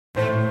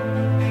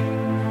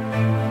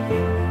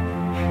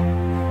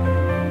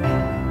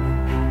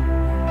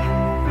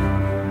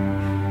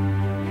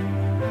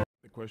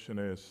question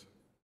is,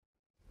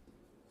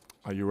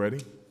 are you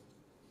ready?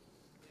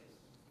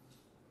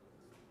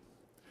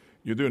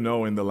 You do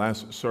know in the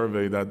last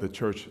survey that the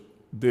church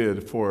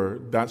did for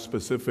that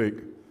specific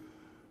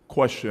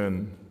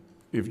question,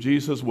 if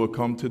Jesus will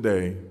come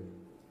today,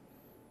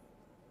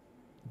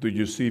 do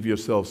you see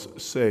yourselves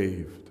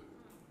saved?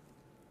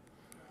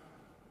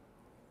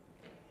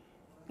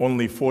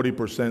 Only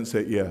 40%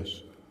 said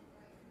yes.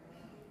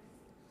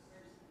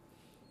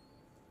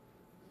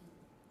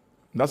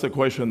 That's a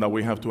question that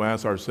we have to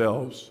ask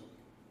ourselves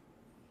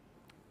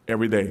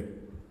every day.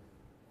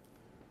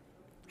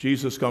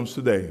 Jesus comes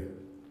today.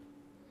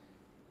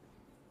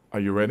 Are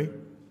you ready?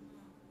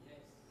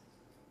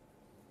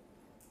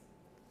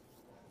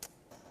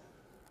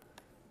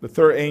 The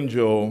third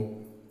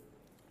angel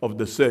of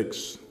the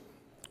six,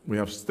 we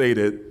have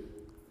stated,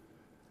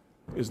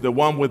 is the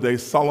one with a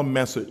solemn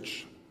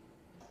message.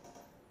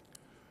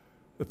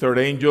 The third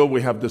angel,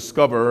 we have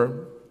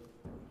discovered,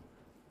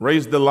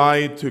 raised the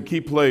light to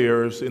key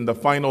players in the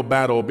final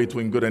battle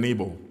between good and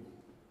evil.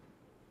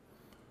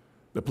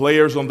 The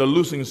players on the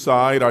losing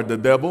side are the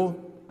devil,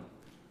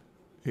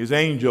 his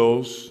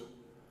angels,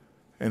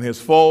 and his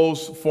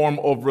false form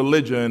of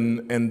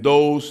religion, and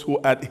those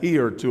who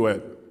adhere to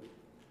it.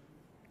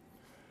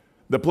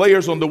 The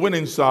players on the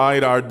winning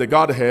side are the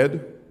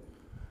Godhead,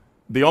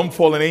 the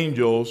unfallen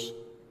angels,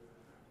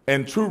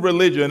 and true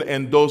religion,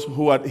 and those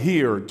who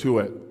adhere to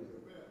it.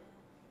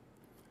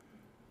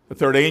 The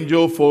third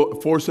angel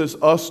forces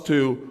us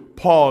to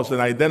pause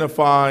and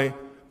identify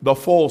the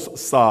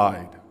false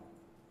side.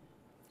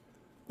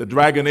 The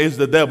dragon is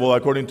the devil,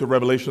 according to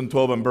Revelation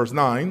 12 and verse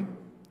 9.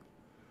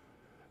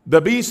 The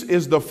beast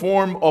is the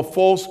form of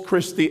false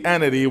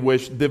Christianity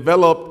which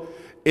developed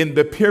in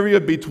the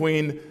period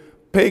between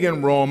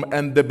pagan Rome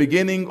and the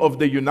beginning of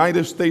the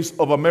United States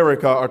of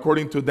America,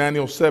 according to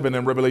Daniel 7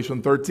 and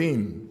Revelation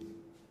 13.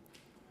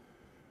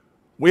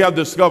 We have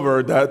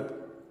discovered that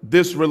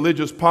this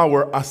religious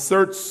power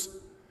asserts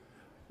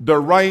the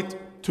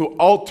right to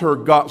alter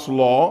God's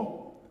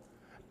law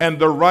and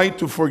the right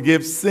to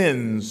forgive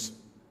sins,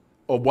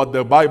 of what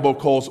the Bible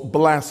calls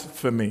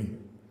blasphemy.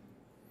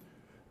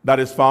 That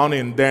is found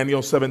in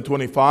Daniel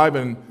 7:25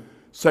 and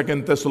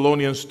 2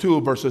 Thessalonians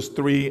 2 verses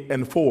 3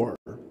 and 4.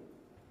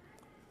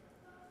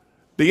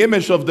 The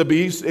image of the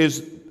beast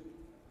is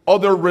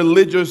other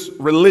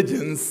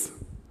religions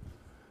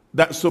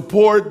that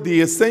support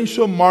the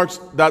essential marks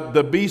that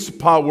the beast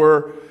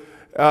power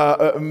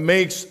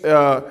makes.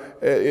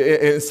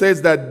 It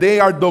says that they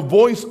are the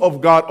voice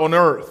of God on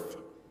earth,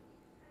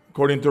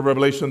 according to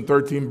Revelation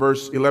 13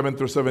 verse 11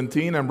 through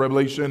 17 and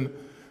Revelation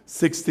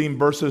 16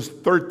 verses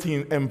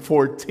 13 and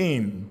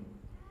 14.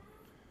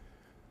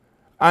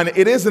 And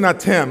it is an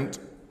attempt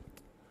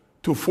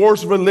to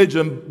force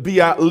religion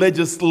via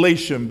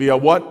legislation. Via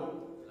what?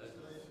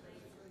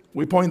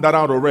 We point that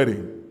out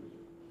already.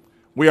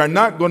 We are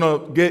not going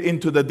to get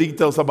into the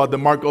details about the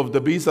mark of the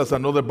beast. As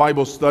another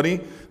Bible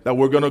study that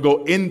we're going to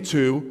go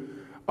into,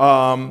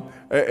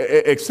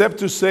 except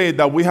to say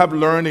that we have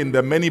learned in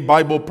the many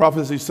Bible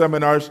prophecy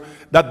seminars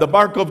that the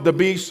mark of the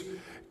beast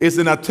is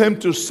an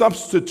attempt to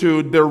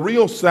substitute the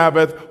real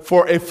Sabbath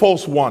for a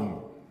false one.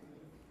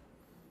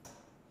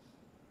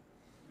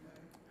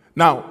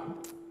 Now,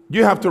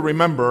 you have to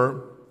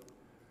remember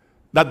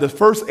that the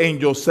first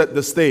angel set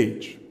the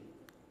stage.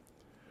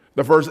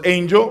 The first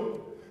angel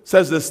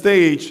sets the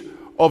stage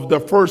of the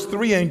first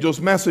three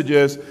angels'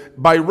 messages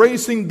by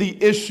raising the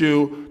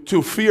issue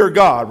to fear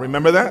God.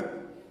 Remember that?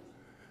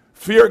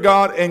 Fear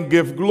God and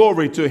give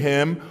glory to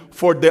Him,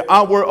 for the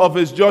hour of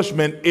His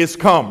judgment is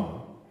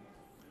come.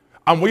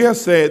 And we have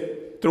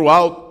said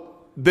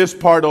throughout this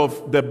part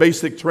of the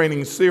basic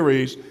training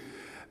series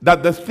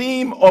that the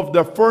theme of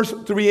the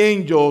first three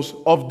angels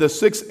of the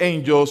six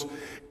angels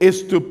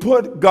is to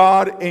put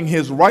God in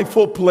His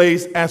rightful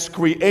place as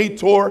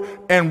creator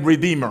and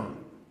redeemer.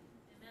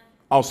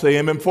 I'll say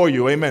amen for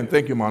you. Amen.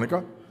 Thank you,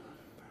 Monica.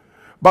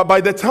 But by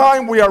the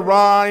time we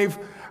arrive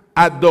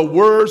at the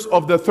words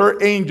of the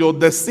third angel,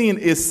 the scene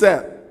is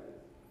set.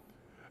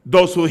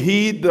 Those who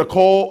heed the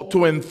call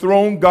to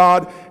enthrone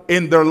God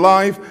in their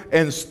life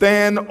and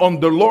stand on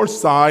the Lord's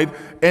side,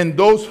 and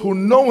those who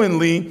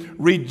knowingly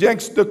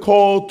rejects the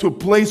call to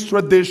place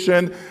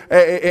tradition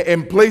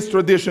and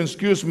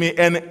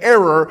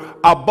error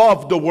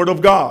above the Word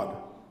of God.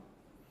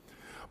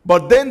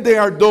 But then there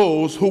are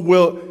those who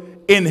will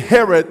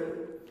inherit.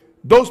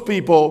 Those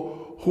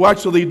people who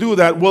actually do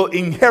that will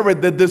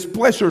inherit the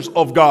displeasures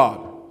of God.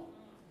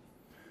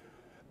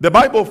 The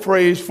Bible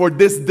phrase for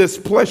this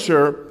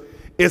displeasure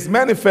is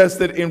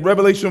manifested in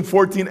Revelation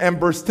 14 and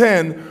verse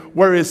 10,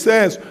 where it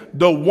says,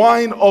 the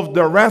wine of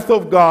the wrath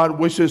of God,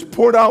 which is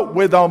poured out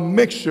without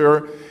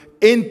mixture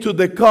into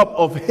the cup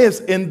of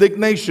His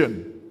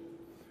indignation.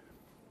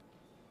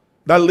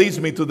 That leads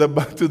me to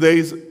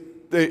today's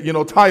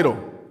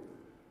title.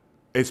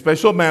 A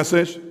special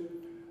message,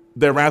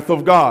 the wrath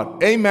of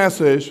God. A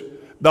message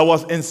that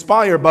was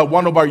inspired by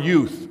one of our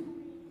youth,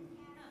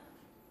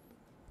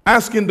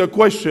 asking the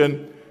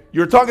question,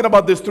 you're talking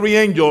about these three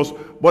angels,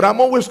 but I'm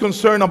always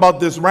concerned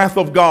about this wrath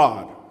of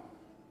God.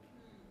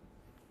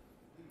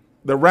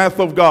 the wrath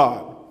of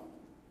God.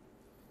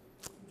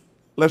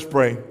 Let's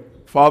pray.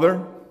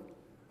 Father,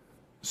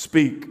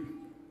 speak.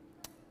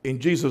 In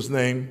Jesus'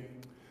 name,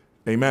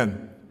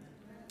 amen.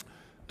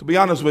 To be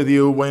honest with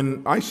you,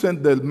 when I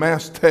sent the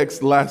mass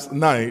text last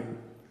night,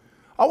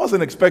 I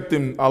wasn't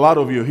expecting a lot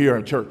of you here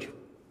at church.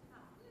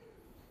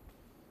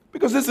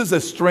 Because this is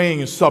a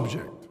strange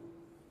subject.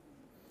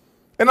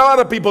 And a lot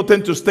of people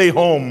tend to stay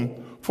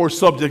home for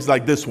subjects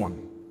like this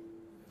one.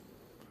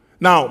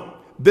 Now,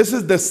 this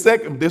is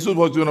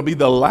what's going to be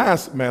the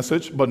last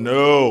message, but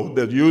no,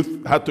 the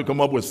youth had to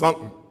come up with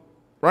something,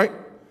 right?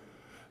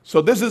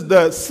 So this is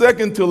the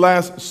second to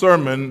last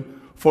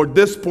sermon for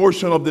this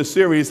portion of the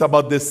series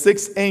about the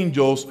 6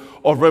 angels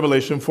of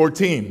Revelation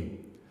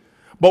 14.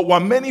 But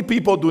what many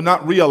people do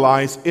not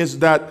realize is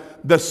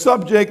that this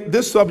subject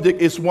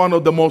is one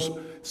of the most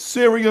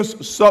serious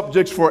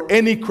subjects for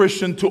any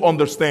Christian to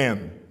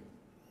understand.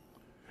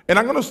 And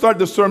I'm going to start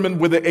the sermon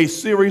with a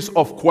series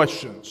of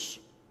questions.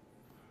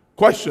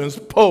 Questions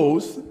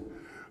posed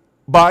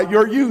by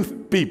your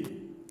youth people,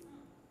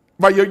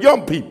 by your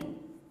young people.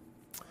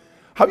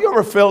 Have you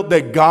ever felt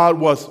that God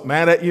was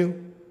mad at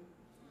you?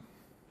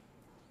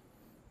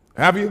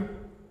 Have you?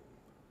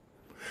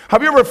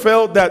 Have you ever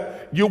felt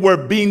that you were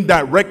being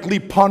directly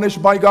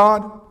punished by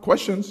God?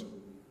 Questions.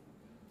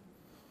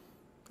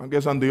 I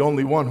guess I'm the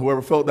only one who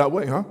ever felt that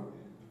way, huh?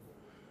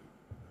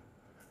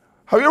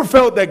 Have you ever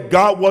felt that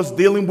God was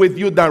dealing with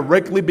you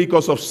directly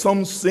because of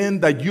some sin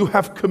that you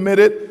have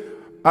committed?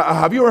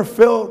 Have you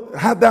ever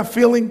had that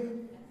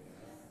feeling?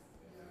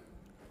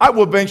 I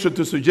would venture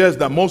to suggest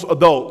that most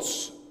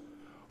adults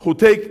who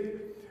take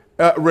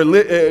a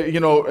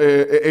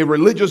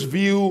religious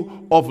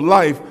view of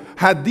life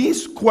had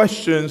these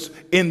questions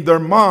in their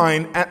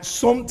mind at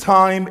some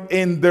time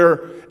in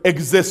their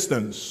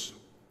existence.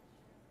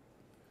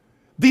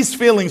 These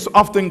feelings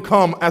often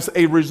come as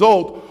a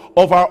result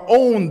of our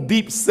own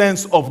deep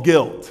sense of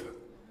guilt.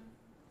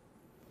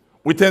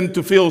 We tend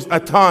to feel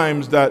at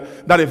times that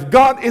if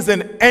God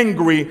isn't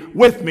angry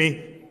with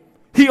me,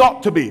 he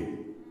ought to be.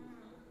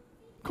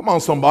 Come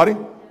on, somebody.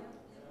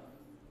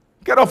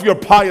 Get off your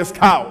pious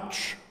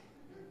couch.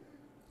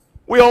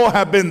 We all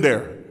have been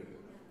there.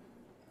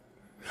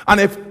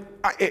 And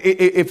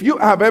if you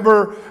have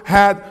ever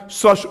had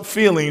such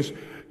feelings,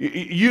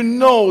 you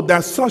know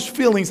that such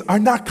feelings are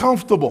not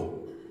comfortable.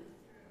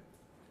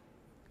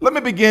 Let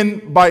me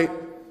begin by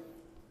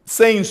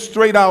saying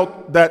straight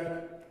out that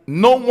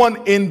no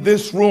one in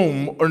this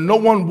room or no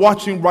one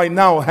watching right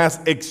now has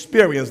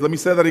experienced. Let me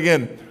say that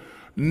again.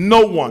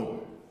 No one.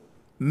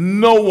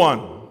 No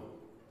one.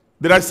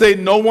 Did I say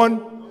no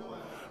one?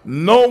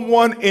 No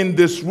one in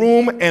this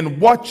room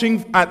and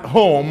watching at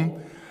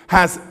home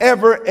has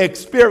ever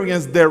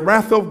experienced the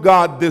wrath of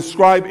God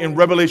described in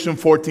Revelation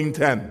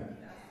 14:10.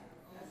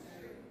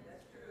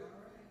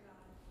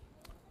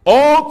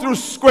 All through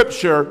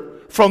Scripture,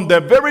 from the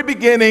very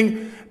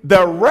beginning,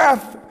 the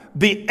wrath,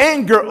 the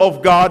anger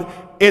of God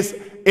is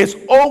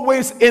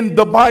always in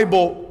the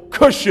Bible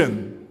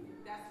cushioned.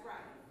 That's right.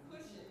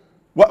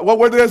 Cushion. What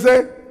word did I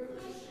say? Cushion.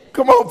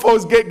 Come on,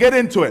 folks, get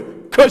into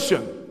it.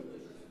 Cushion.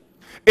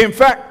 In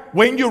fact,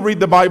 when you read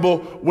the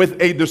Bible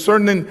with a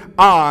discerning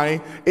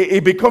eye,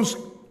 it becomes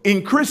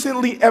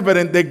increasingly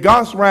evident that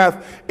God's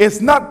wrath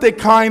is not the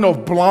kind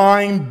of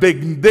blind,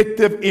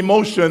 vindictive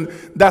emotion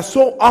that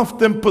so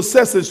often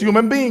possesses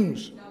human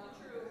beings.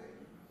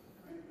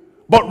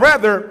 But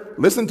rather,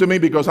 listen to me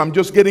because I'm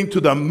just getting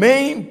to the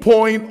main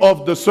point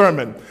of the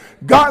sermon.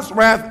 God's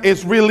wrath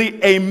is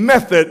really a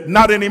method,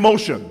 not an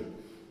emotion.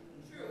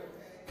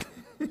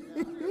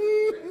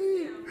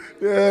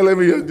 Yeah, let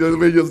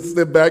me just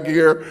step back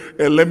here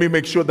and let me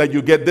make sure that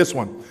you get this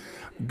one.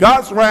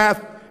 God's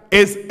wrath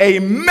is a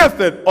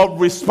method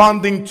of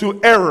responding to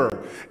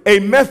error, a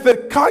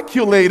method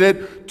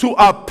calculated to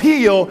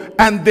appeal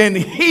and then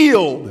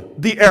heal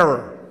the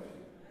error.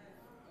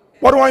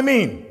 What do I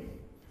mean?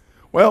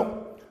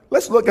 Well,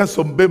 let's look at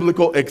some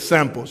biblical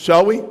examples,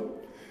 shall we?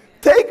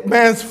 Take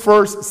man's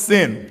first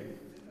sin.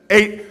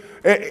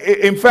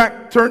 In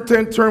fact,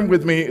 turn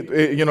with me,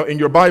 in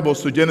your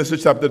Bibles to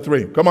Genesis chapter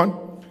 3. Come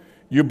on.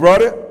 You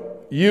brought it,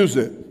 use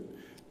it.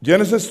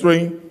 Genesis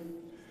 3,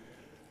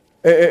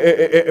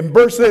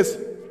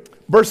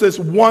 verses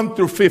 1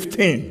 through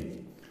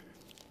 15.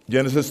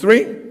 Genesis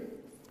 3,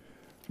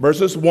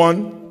 verses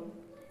 1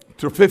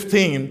 through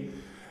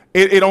 15.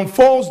 It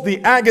unfolds the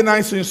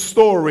agonizing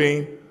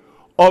story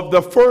of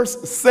the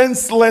first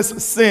senseless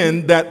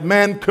sin that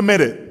man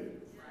committed.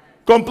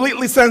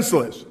 Completely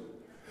senseless.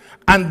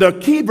 And the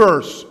key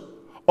verse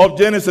of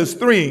Genesis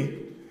 3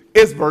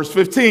 is verse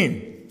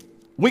 15.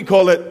 We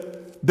call it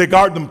the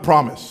garden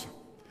promise,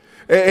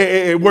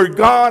 where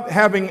God,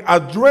 having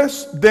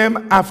addressed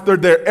them after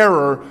their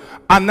error,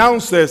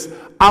 announces,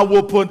 I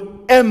will put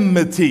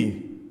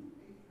enmity.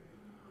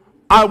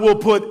 I will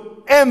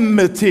put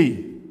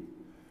enmity.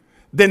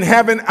 Then,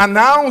 having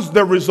announced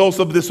the results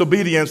of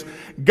disobedience,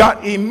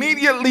 God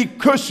immediately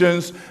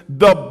cushions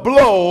the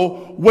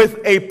blow with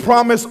a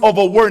promise of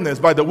awareness.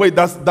 By the way,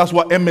 that's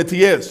what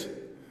enmity is.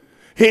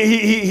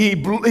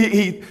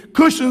 He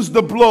cushions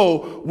the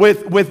blow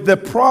with the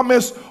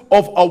promise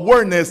of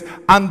awareness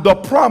and the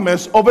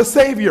promise of a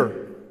Savior.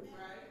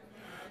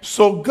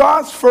 So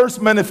God's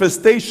first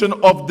manifestation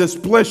of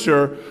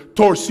displeasure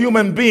towards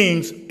human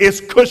beings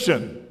is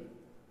cushion.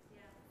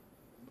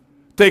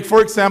 Take,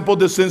 for example,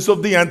 the sins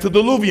of the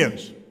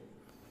antediluvians.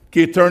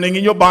 Keep turning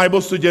in your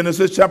Bibles to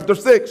Genesis chapter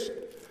 6.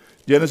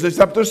 Genesis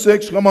chapter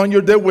 6, come on,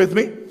 you're there with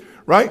me,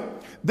 right?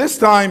 This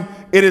time,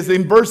 it is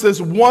in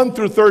verses 1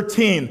 through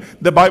 13,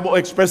 the Bible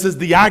expresses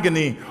the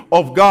agony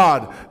of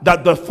God,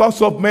 that the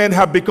thoughts of men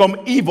have become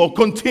evil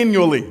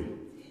continually.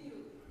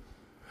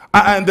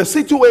 And the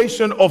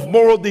situation of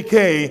moral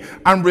decay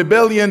and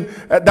rebellion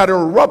that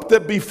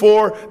erupted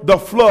before the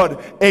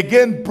flood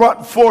again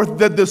brought forth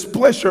the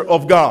displeasure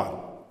of God.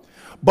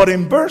 But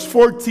in verse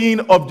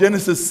 14 of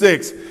Genesis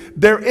 6,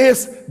 there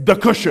is the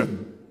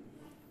cushion.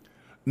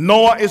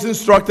 Noah is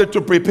instructed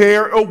to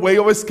prepare a way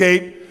of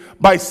escape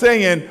by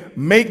saying,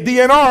 make thee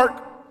an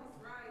ark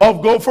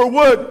of gopher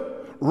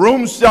wood.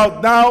 Rooms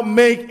shalt thou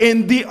make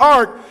in the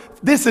ark.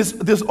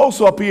 This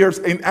also appears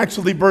in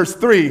actually verse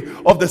 3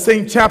 of the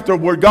same chapter,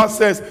 where God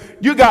says,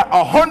 you got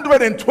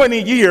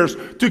 120 years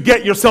to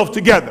get yourself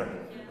together.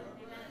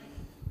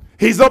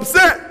 He's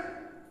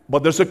upset,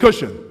 but there's a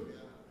cushion.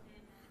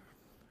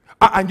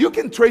 And you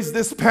can trace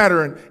this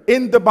pattern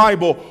in the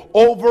Bible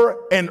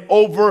over and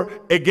over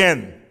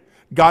again.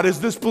 God is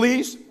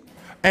displeased,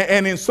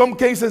 and in some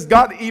cases,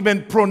 God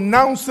even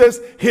pronounces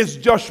his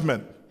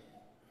judgment.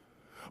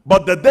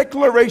 But the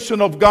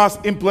declaration of God's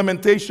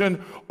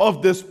implementation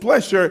of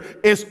displeasure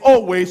is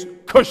always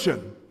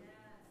cushioned.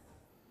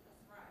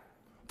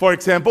 For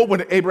example,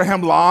 when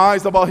Abraham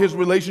lies about his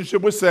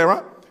relationship with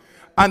Sarah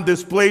and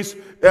displays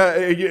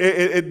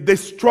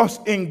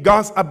distrust in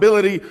God's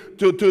ability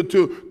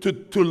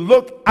to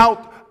look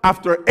out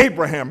after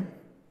Abraham,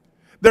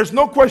 there's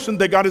no question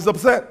that God is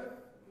upset.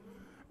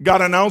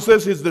 God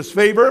announces his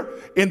disfavor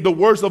in the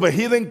words of a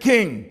heathen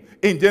king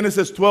in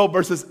Genesis 12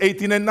 verses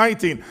 18 and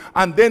 19.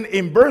 And then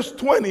in verse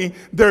 20,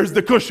 there's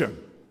the cushion.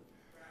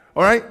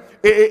 All right?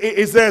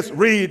 It says,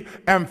 read,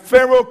 and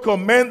Pharaoh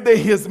commanded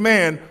his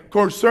men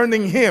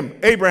concerning him,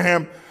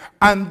 Abraham,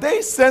 and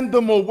they sent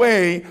them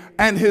away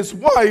and his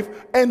wife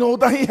and all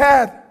that he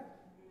had.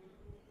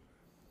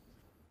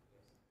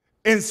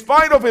 In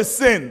spite of his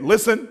sin,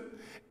 listen,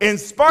 in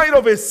spite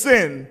of his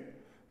sin,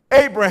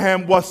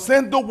 Abraham was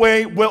sent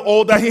away with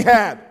all that he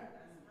had.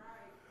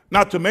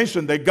 Not to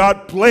mention that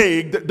God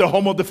plagued the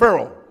home of the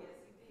Pharaoh.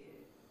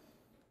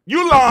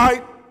 You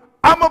lied,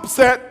 I'm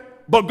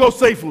upset, but go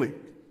safely.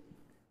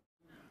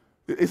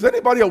 Is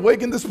anybody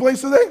awake in this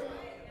place today?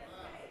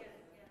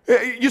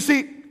 You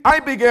see, I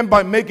began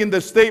by making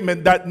the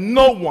statement that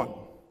no one,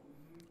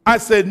 I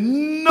said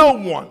no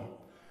one,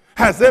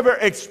 has ever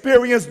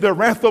experienced the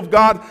wrath of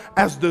God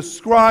as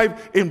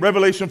described in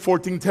Revelation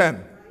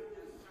 14:10.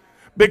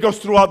 Because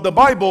throughout the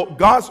Bible,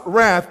 God's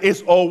wrath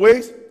is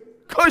always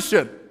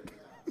cushioned.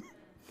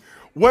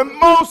 When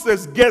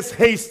Moses gets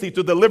hasty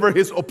to deliver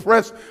his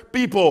oppressed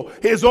people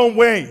his own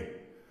way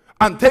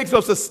and takes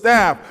up a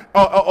staff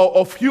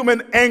of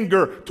human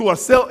anger to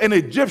assail an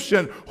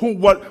Egyptian who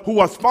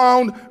was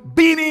found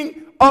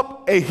beating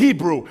up a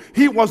Hebrew,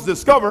 he was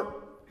discovered,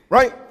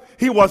 right?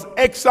 He was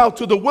exiled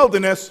to the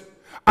wilderness,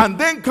 and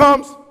then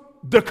comes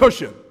the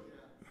cushion.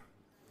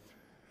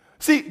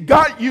 See,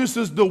 God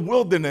uses the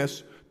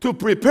wilderness to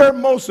prepare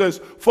Moses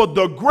for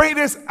the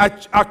greatest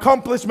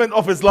accomplishment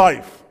of his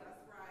life.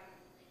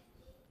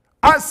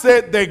 I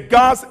said that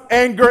God's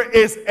anger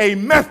is a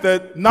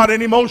method, not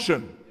an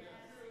emotion.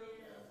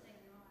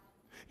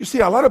 You see,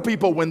 a lot of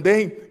people, when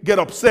they get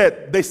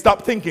upset, they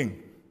stop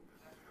thinking.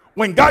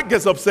 When God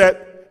gets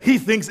upset, he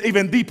thinks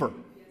even deeper.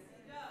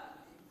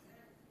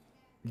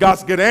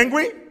 God gets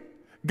angry,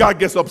 God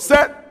gets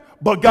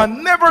upset, but God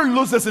never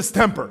loses his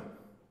temper.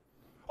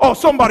 Oh,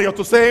 somebody ought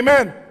to say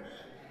amen.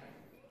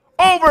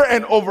 Over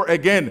and over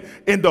again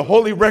in the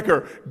Holy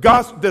Record,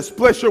 God's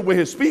displeasure with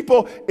his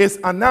people is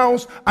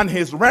announced and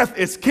his wrath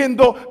is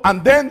kindled,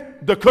 and then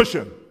the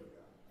cushion.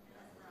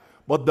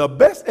 But the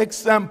best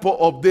example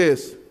of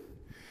this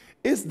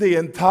is the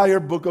entire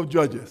book of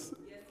Judges.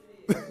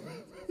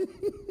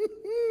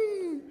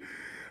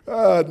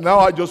 Now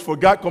I just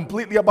forgot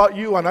completely about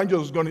you, and I'm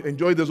just going to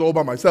enjoy this all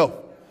by myself.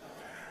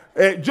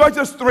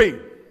 Judges 3.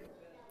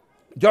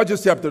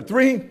 Judges chapter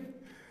 3.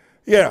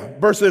 Yeah,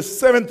 verses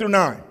 7 through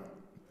 9.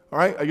 All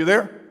right, are you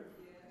there?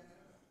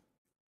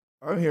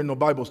 I don't hear no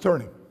Bibles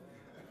turning.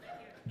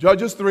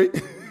 Judges 3.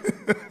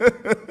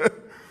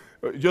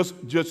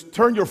 just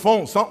turn your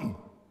phone, something.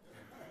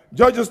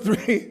 Judges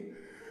 3,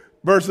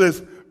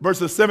 verses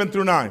 7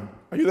 through 9.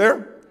 Are you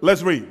there?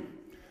 Let's read.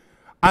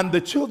 And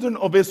the children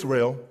of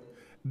Israel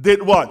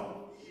did what?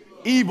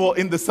 Evil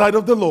in the sight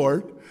of the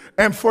Lord,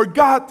 and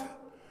forgot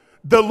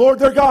the Lord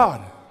their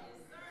God,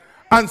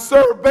 and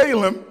served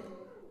Balaam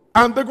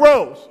and the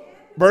groves.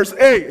 Verse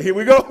 8, here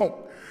we go.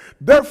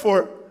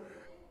 Therefore,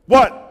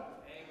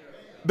 what?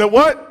 The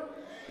what?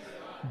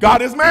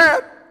 God is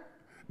mad.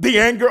 The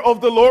anger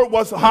of the Lord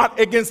was hot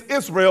against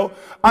Israel,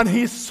 and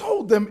he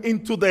sold them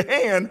into the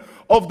hand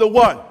of the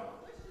what?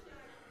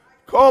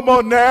 Come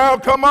on now.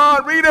 Come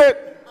on. Read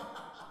it.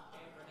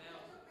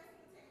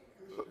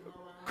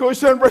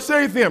 Cushion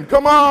Brasathium.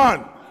 Come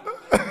on.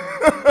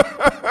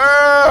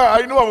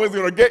 I knew I was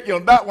going to get you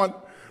on that one.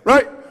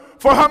 Right?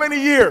 For how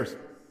many years?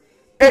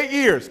 8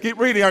 years. Keep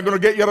reading. I'm going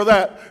to get you out of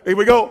that. Here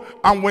we go.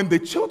 And when the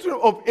children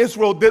of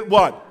Israel did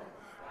what?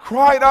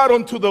 Cried out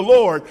unto the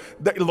Lord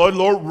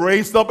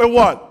raised up a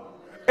what?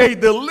 A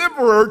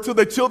deliverer to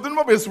the children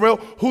of Israel,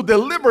 who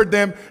delivered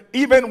them,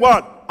 even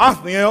what?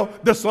 Othniel,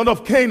 the son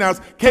of Kenaz,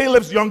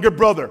 Caleb's younger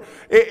brother.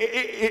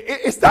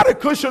 Is that a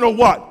cushion or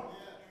what?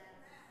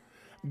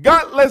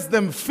 God lets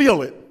them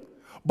feel it.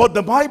 But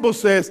the Bible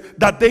says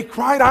that they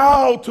cried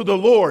out to the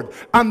Lord,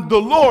 and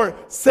the Lord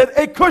set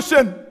a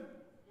cushion.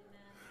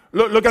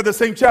 Look at the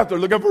same chapter.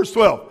 Look at verse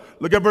 12.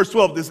 Look at verse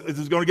 12. This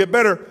is going to get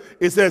better.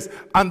 It says,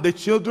 and the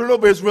children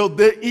of Israel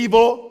did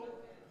evil.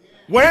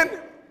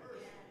 When?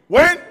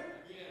 When?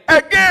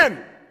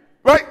 Again.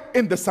 Right?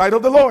 In the sight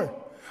of the Lord.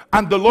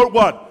 And the Lord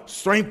what?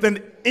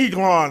 Strengthened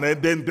Eglon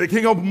and then the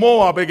king of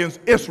Moab against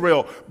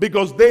Israel,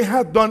 because they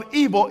had done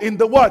evil in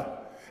the what?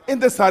 In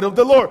the sight of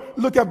the Lord.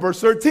 Look at verse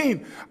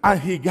 13. And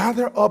he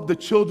gathered up the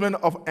children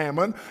of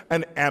Ammon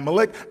and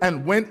Amalek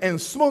and went and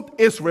smote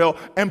Israel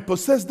and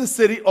possessed the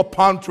city of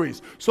palm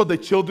trees. So the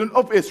children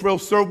of Israel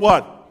served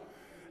what?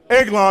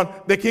 Eglon,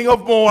 the king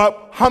of Moab,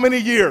 how many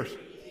years?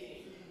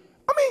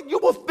 I mean, you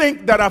will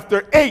think that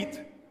after 8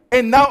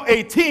 and now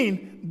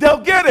 18, they'll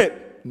get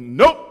it.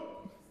 Nope.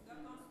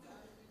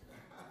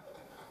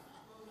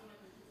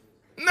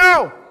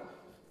 No.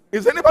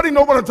 Does anybody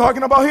know what I'm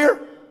talking about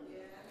here?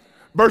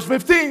 Verse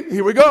 15,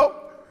 here we go.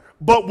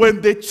 But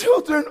when the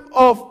children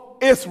of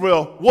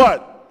Israel,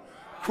 what?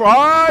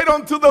 Cried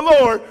unto the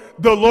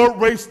Lord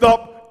raised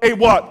up a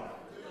what?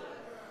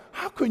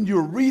 How can you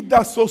read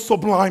that so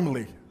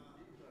sublimely?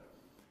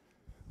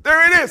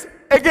 There it is,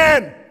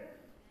 again.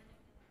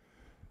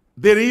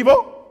 Did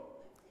evil,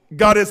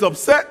 God is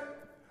upset,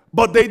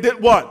 but they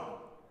did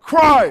what?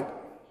 Cried.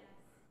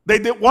 They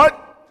did what?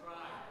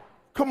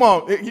 Come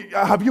on,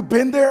 have you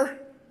been there?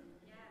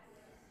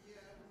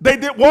 They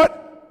did what?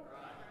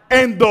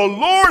 And the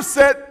Lord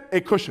set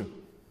a cushion.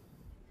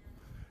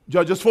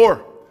 Judges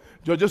 4.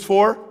 Judges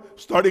 4,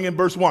 starting in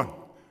verse 1.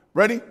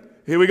 Ready?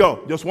 Here we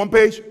go. Just one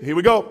page. Here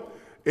we go.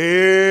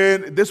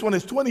 And this one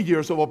is 20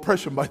 years of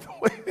oppression, by the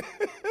way.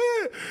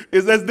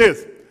 It says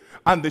this.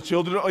 And the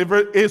children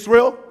of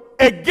Israel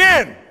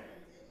again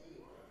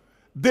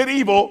did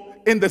evil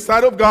in the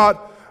sight of God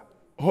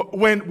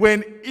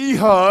when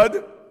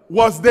Ehud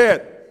was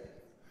dead.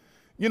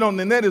 You know,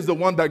 Nanette is the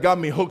one that got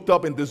me hooked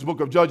up in this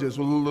book of Judges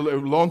a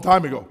long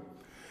time ago.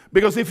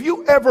 Because if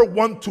you ever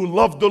want to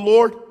love the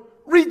Lord,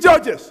 read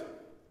Judges.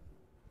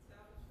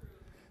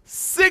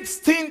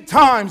 16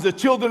 times the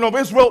children of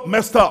Israel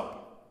messed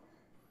up.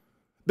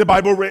 The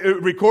Bible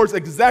records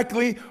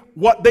exactly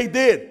what they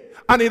did.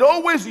 And it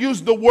always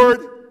used the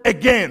word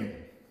again.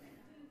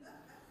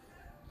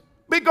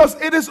 Because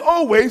it is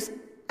always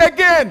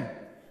again.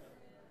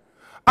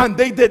 And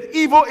they did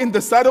evil in the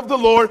sight of the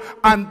Lord,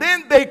 and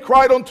then they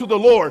cried unto the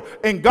Lord,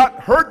 and God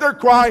heard their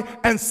cry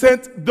and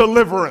sent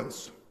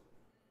deliverance.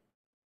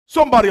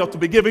 Somebody ought to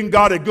be giving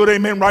God a good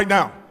amen right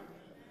now.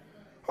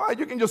 All right,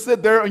 you can just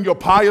sit there on your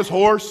pious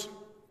horse.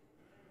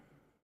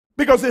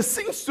 Because it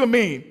seems to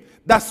me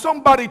that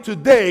somebody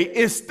today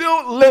is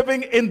still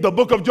living in the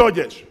book of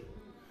Judges.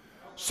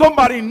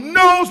 Somebody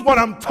knows what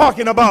I'm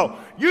talking about.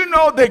 You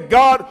know that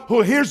God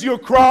who hears your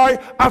cry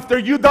after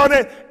you've done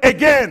it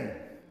again.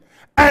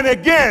 And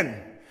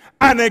again,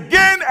 and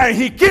again, and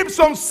he keeps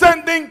on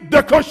sending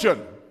the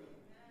cushion.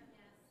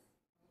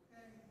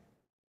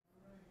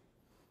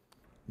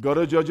 Go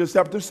to Judges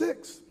chapter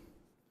 6.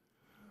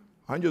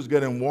 I'm just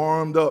getting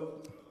warmed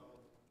up.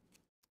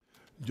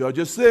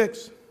 Judges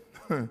 6.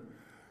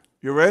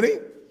 You ready?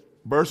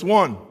 Verse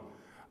 1.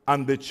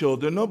 And the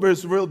children of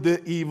Israel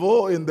did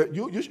evil in the...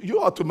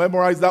 You ought to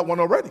memorize that one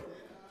already.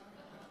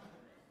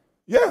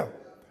 Yeah.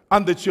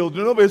 And the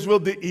children of Israel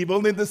did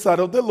evil in the sight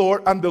of the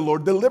Lord, and the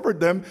Lord delivered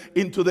them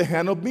into the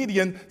hand of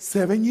Midian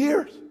 7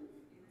 years.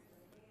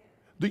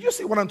 Do you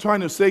see what I'm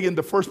trying to say in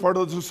the first part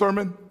of the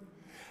sermon?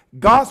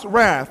 God's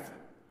wrath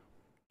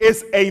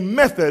is a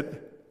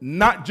method,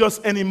 not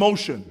just an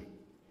emotion.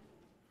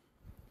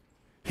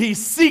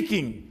 He's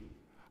seeking,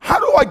 how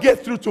do I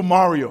get through to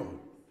Mario?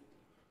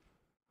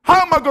 How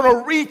am I going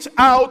to reach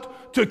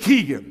out to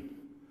Keegan?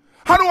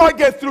 How do I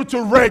get through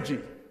to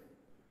Reggie?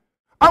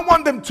 I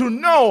want them to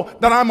know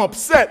that I'm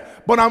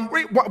upset, but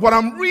what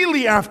I'm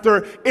really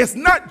after is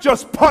not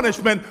just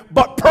punishment,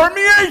 but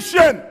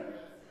permeation.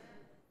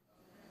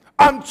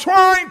 I'm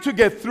trying to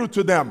get through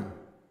to them.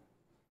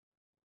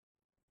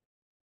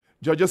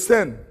 Judges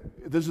 10.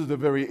 This is a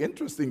very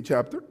interesting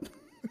chapter.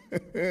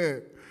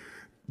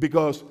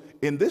 Because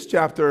in this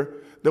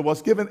chapter, there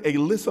was given a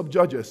list of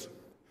judges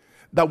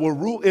that will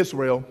rule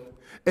Israel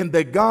and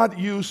that God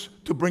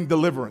used to bring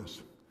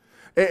deliverance.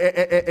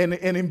 And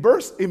in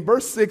verse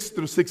 6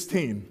 through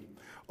 16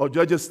 of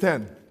Judges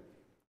 10,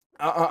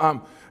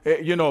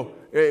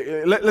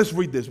 let's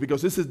read this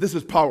because this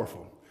is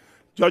powerful.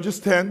 Judges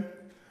 10,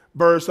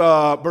 verse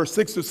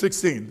 6 to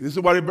 16. This is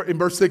what in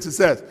verse 6 it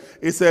says.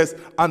 It says,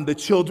 and the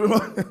children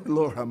of,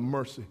 Lord have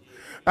mercy.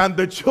 And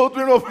the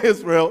children of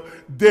Israel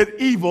did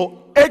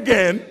evil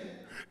again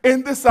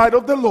in the sight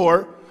of the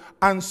Lord,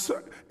 and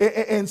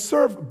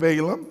served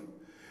Balaam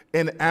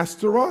and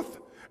Ashtaroth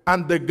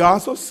and the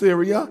gods of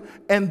Syria,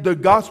 and the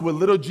gods with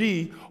little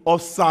g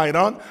of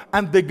Sidon,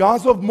 and the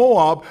gods of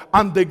Moab,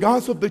 and the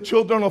gods of the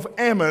children of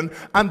Ammon,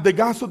 and the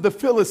gods of the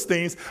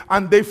Philistines,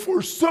 and they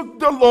forsook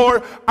the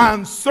Lord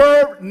and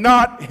served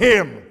not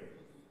him.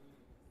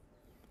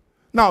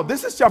 Now,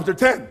 this is chapter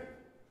 10.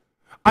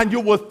 And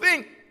you will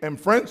think,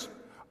 and friends,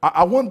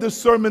 I want this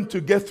sermon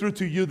to get through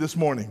to you this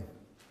morning.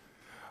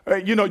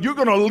 You know, you're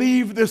going to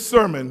leave this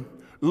sermon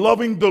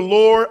loving the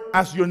Lord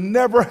as you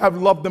never have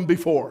loved him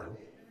before.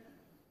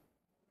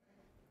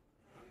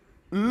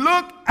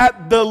 Look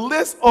at the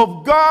list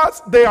of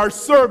gods they are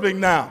serving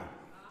now.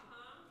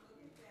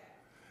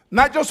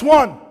 Not just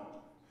one.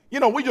 You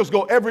know, we just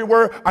go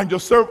everywhere and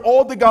just serve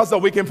all the gods that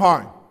we can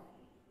find.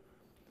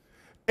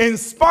 In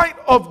spite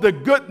of the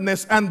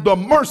goodness and the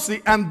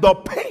mercy and the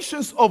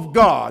patience of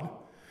God,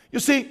 you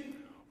see,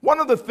 one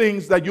of the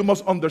things that you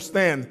must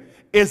understand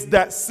is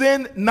that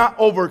sin not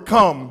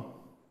overcome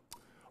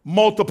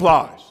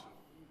multiplies.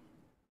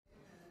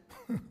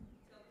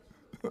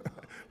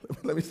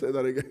 Let me say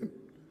that again.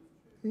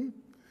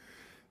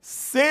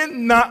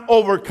 Sin not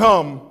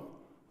overcome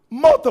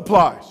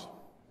multiplies.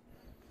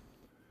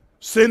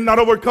 Sin not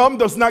overcome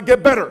does not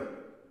get better.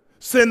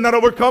 Sin not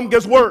overcome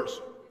gets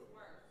worse.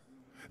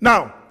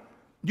 Now,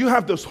 you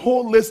have this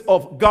whole list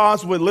of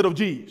gods with little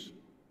g's.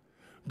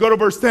 Go to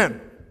verse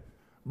 10.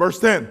 Verse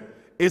 10,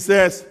 it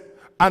says,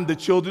 and the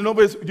children of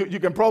Israel, you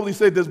can probably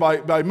say this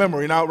by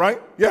memory now,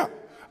 right? Yeah.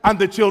 And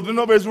the children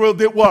of Israel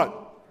did what?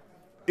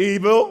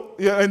 Evil.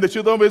 Yeah, and the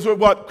children of Israel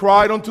what?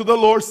 Cried unto the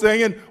Lord,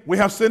 saying, we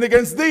have sinned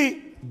against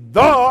thee.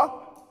 Both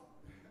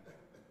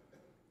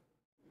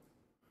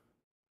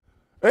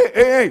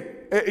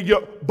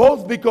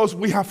because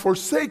we have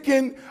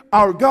forsaken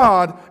our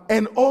God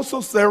and also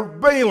served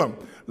Balaam.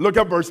 Look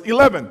at verse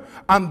 11.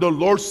 And the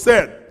Lord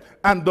said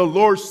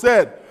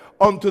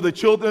unto the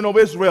children of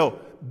Israel,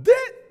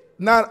 did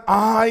not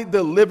I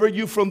deliver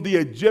you from the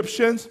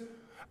Egyptians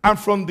and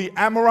from the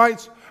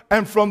Amorites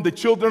and from the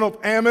children of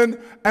Ammon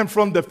and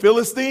from the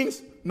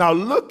Philistines? Now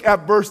look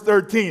at verse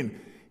 13.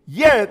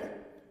 Yet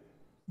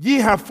ye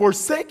have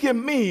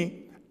forsaken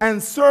me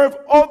and served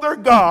other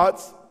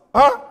gods.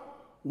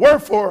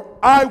 Wherefore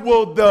I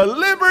will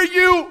deliver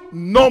you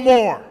no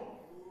more.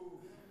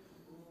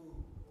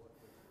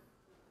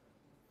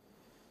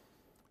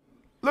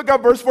 Look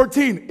at verse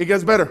 14. It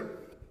gets better.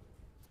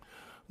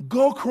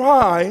 Go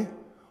cry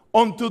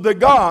unto the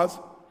gods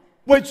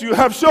which you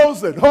have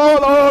chosen.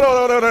 Hold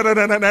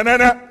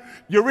on.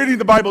 You're reading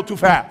the Bible too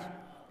fast.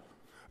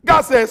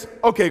 God says,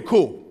 okay,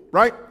 cool,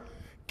 right?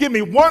 Give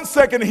me 1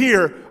 second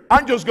here.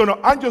 I'm just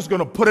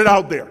gonna put it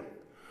out there.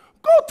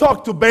 Go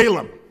talk to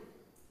Balaam.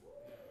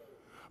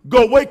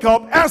 Go wake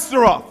up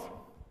Ashtaroth.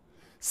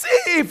 See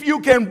if you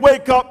can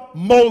wake up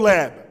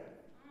Moab.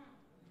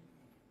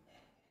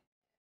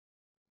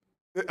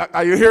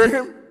 Are you hearing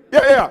him?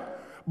 Yeah.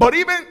 But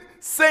even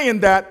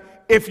saying that,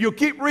 if you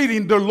keep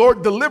reading, the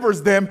Lord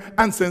delivers them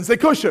and sends a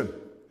cushion.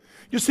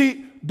 You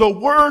see, the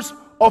words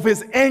of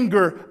his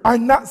anger are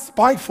not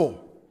spiteful.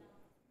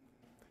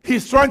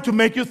 He's trying to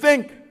make you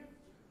think.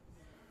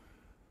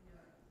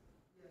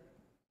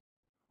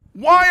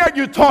 Why are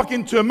you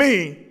talking to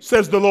me,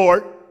 says the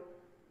Lord?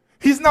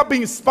 He's not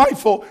being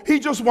spiteful. He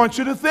just wants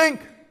you to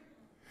think.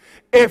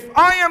 If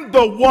I am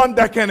the one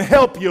that can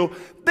help you,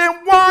 then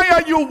why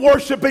are you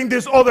worshiping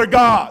these other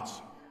gods?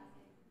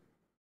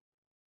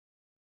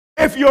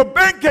 If your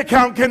bank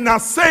account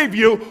cannot save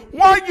you,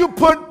 why you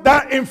put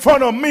that in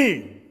front of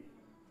me?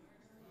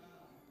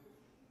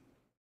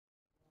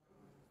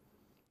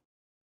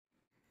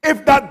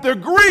 If that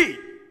degree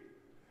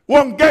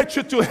won't get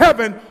you to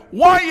heaven,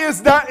 why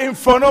is that in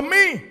front of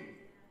me?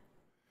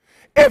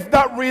 If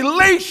that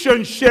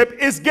relationship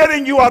is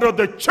getting you out of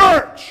the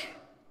church,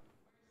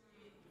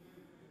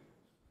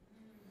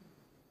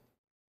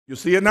 you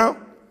see it now?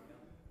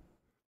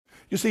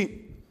 You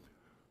see,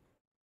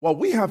 what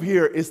we have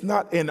here is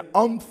not an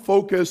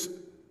unfocused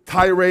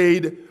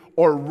tirade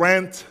or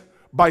rant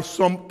by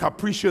some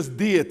capricious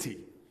deity,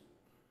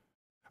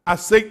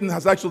 as Satan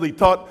has actually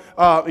taught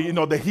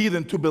the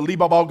heathen to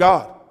believe about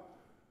God.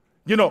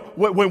 You know,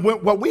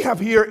 what we have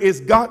here is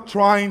God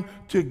trying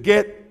to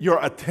get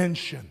your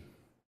attention.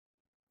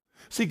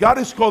 See, God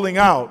is calling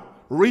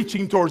out,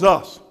 reaching towards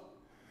us.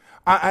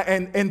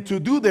 And to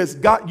do this,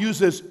 God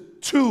uses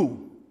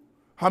two.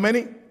 How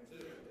many?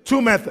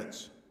 Two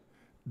methods.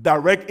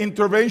 Direct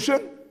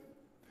intervention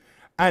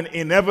and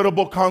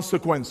inevitable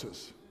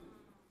consequences.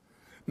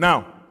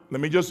 Now,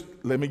 let me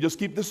just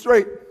keep this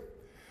straight.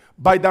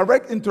 By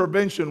direct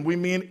intervention, we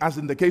mean, as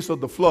in the case of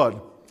the flood,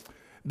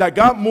 that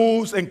God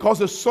moves and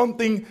causes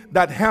something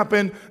that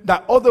happened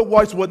that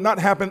otherwise would not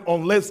happen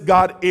unless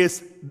God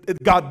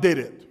did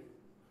it.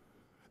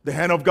 The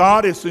hand of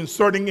God is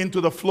inserting into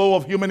the flow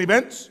of human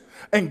events,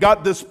 and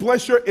God's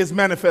displeasure is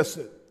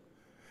manifested.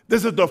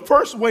 This is the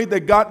first way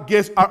that God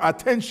gets our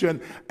attention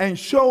and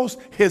shows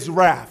his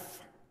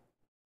wrath.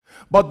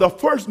 But the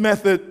first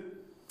method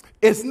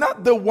is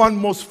not the one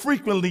most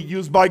frequently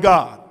used by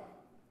God.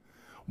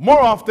 More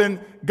often,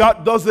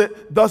 God does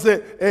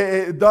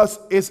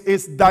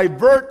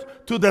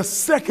divert to the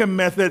second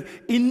method,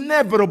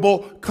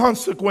 inevitable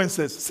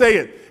consequences. Say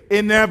it.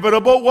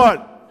 Inevitable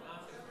what?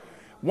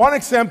 One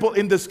example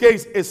in this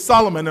case is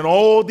Solomon and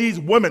all these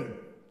women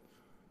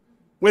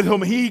with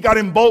whom he got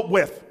involved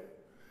with.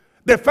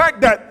 The fact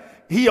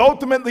that he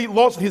ultimately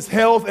lost his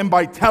health and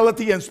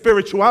vitality and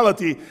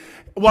spirituality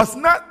was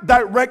not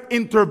direct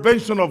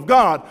intervention of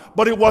God,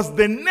 but it was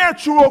the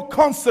natural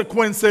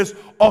consequences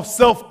of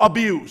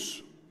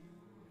self-abuse.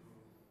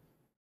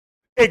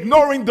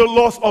 Ignoring the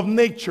laws of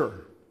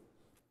nature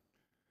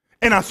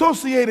and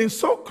associating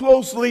so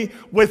closely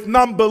with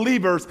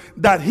non-believers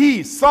that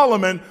he,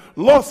 Solomon,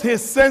 lost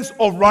his sense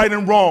of right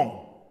and wrong.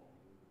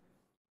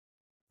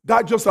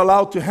 God just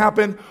allowed to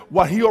happen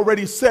what he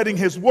already said in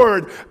his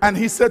word, and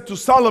he said to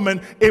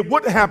Solomon it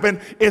would happen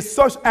if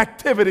such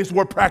activities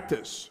were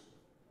practiced.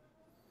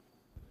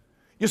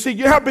 You see,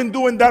 you have been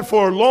doing that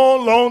for a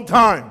long, long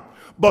time.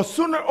 But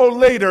sooner or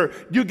later,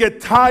 you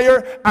get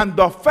tired and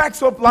the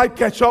facts of life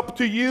catch up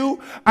to you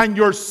and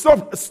your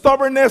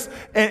stubbornness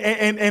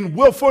and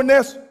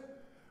willfulness.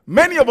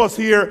 Many of us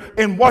here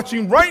and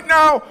watching right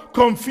now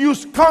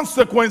confuse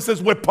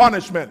consequences with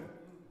punishment.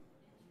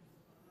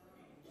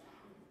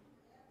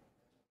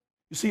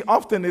 You see,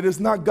 often it is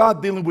not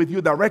God dealing with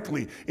you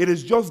directly. It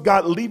is just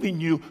God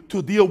leaving you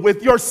to deal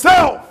with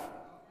yourself.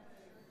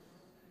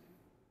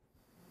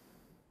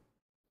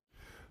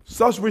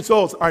 Such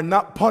results are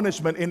not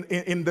punishment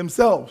in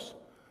themselves,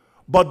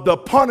 but the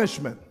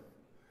punishment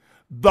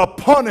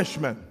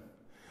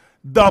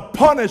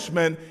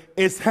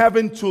is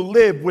having to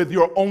live with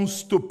your own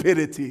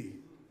stupidity.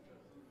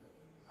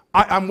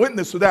 I'm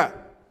witness to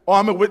that. Oh,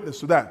 I'm a witness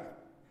to that.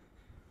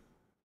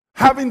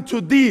 Having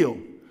to deal,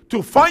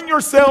 to find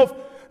yourself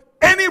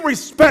any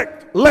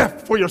respect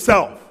left for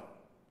yourself.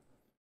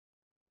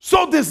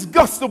 So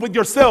disgusted with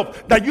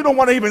yourself that you don't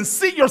want to even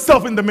see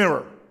yourself in the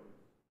mirror.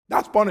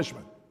 That's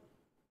punishment.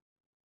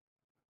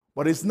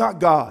 But it's not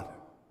God.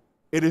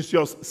 It is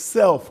just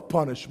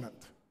self-punishment.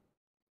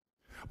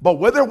 But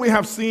whether we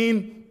have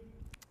seen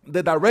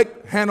the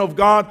direct hand of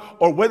God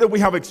or whether we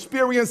have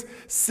experienced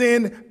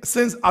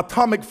sin's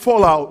atomic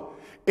fallout,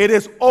 it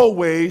is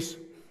always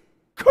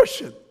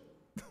cushioned.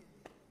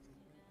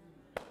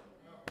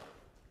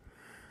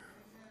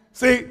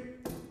 See,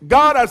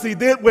 God, as he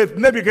did with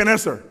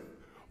Nebuchadnezzar,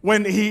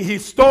 when he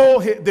stole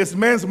this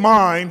man's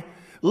mind,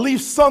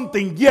 leaves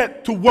something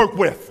yet to work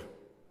with.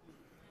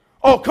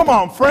 Oh, come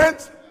on,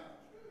 friends.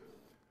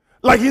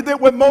 Like he did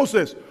with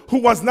Moses,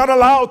 who was not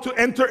allowed to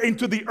enter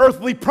into the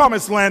earthly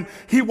promised land.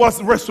 He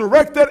was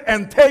resurrected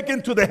and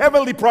taken to the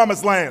heavenly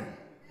promised land.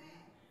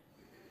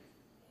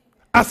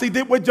 As he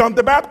did with John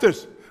the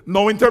Baptist.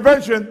 No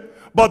intervention,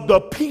 but the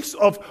peace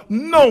of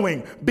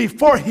knowing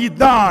before he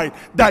died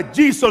that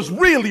Jesus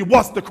really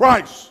was the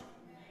Christ.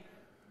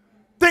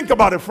 Think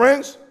about it,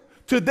 friends.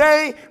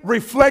 Today,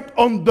 reflect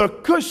on the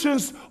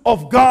cushions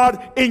of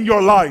God in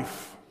your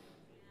life.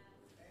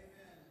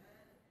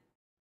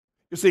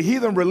 You see,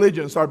 heathen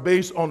religions are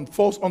based on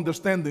false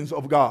understandings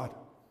of God.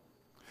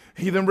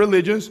 Heathen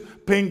religions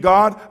paint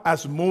God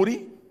as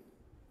moody,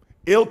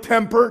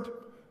 ill-tempered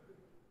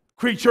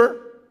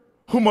creature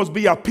who must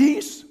be at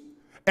peace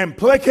and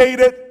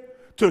placated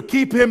to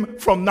keep him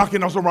from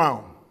knocking us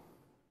around.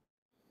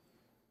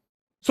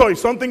 So if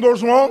something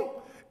goes wrong,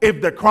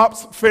 if the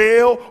crops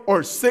fail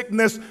or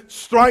sickness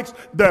strikes,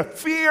 the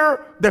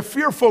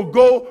fearful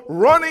go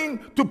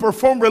running to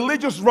perform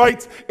religious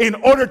rites in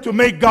order to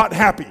make God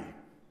happy.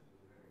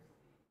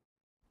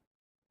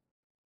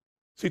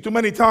 See, too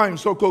many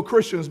times so-called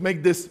Christians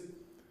make this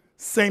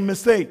same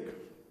mistake.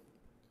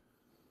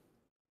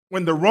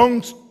 When the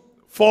wrong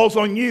falls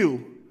on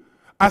you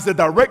as a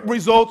direct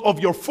result of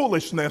your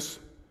foolishness,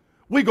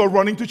 we go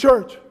running to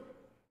church.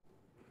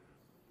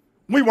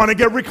 We want to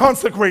get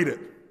reconsecrated.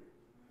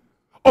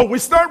 Oh, we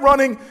start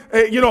running,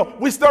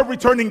 we start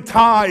returning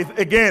tithe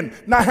again,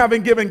 not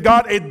having given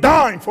God a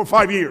dime for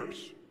 5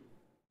 years.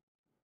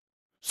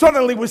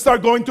 Suddenly we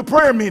start going to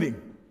prayer meeting.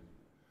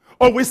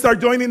 Or we start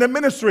joining the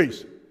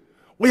ministries.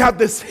 We have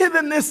this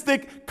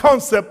hedonistic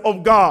concept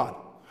of God.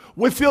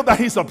 We feel that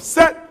he's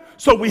upset,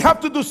 so we have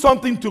to do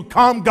something to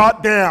calm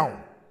God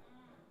down.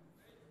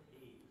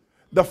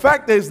 The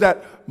fact is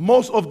that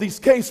most of these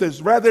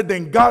cases, rather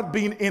than God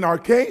being in our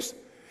case,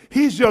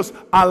 he's just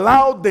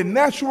allowed the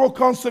natural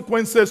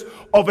consequences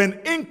of an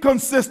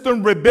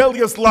inconsistent,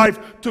 rebellious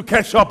life to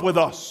catch up with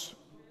us.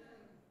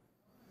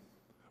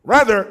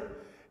 Rather,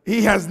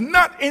 he has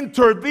not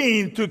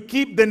intervened to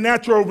keep the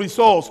natural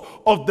results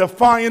of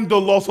defying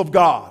the laws of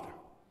God.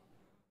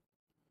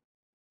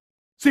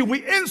 See,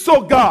 we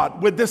insult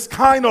God with this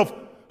kind of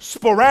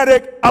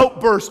sporadic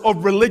outburst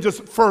of religious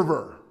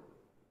fervor.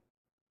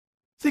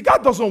 See,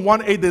 God doesn't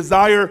want a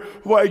desire,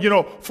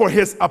 for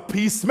his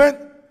appeasement.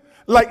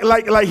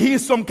 Like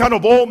he's some kind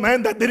of old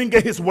man that didn't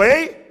get his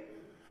way.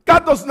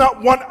 God does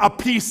not want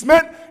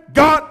appeasement.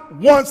 God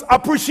wants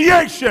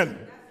appreciation.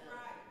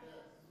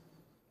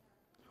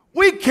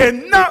 We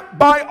cannot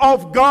buy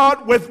off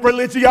God with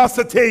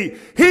religiosity.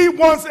 He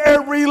wants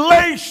a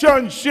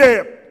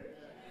relationship.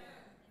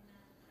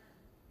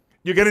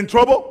 You get in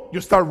trouble, you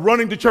start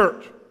running to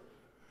church.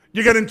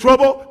 You get in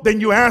trouble,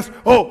 then you ask,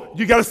 oh,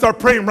 you got to start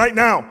praying right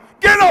now.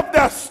 Get off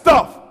that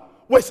stuff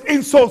which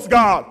insults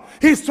God.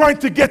 He's trying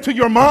to get to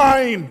your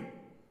mind.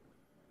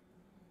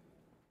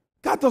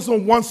 God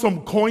doesn't want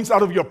some coins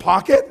out of your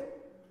pocket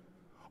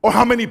or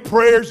how many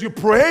prayers you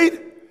prayed.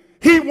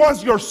 He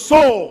wants your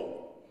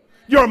soul,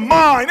 your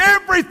mind,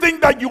 everything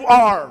that you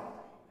are.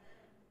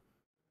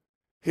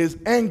 His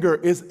anger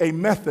is a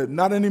method,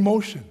 not an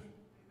emotion.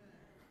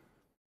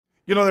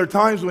 You know, there are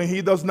times when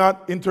he does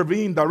not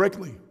intervene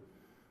directly.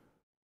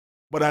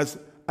 But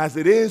as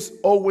it is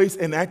always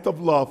an act of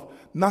love,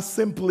 not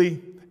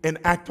simply an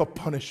act of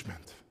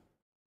punishment.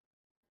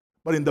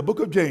 But in the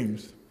book of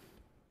James,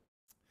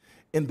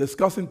 in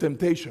discussing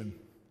temptation,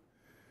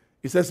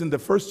 it says in the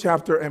first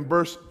chapter and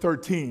verse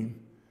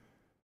 13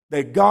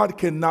 that God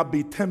cannot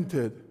be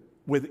tempted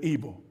with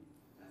evil.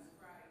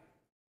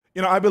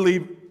 You know, I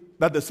believe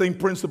that the same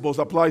principles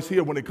applies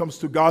here when it comes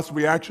to God's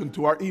reaction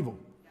to our evil.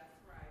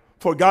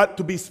 For God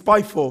to be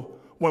spiteful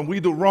when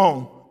we do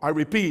wrong, I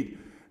repeat,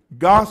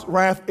 God's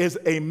wrath is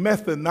a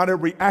method, not a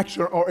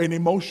reaction or an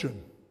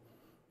emotion.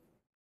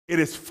 It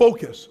is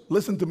focused.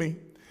 Listen to me.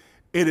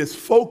 It is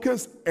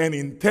focused and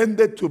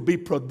intended to be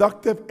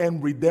productive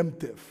and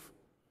redemptive.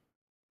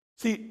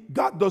 See,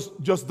 God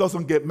just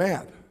doesn't get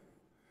mad.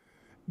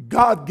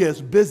 God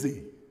gets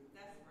busy.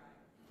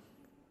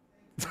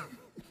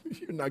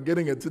 You're not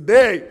getting it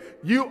today.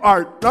 You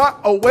are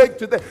not awake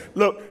today.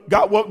 Look,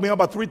 God woke me up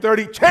at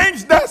 3:30.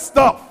 Change that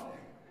stuff.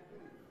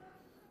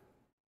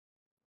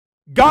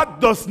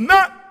 God does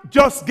not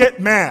just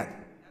get mad.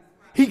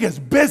 He gets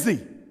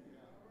busy.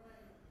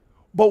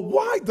 But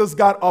why does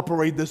God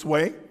operate this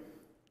way?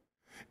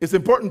 It's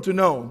important to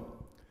know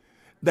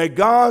that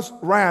God's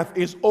wrath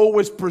is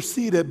always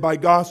preceded by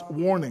God's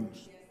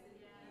warnings.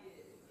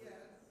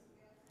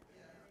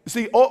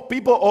 See,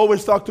 people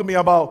always talk to me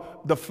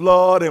about the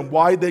flood and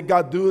why did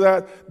God do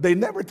that. They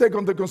never take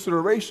into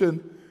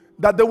consideration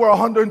that there were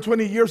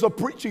 120 years of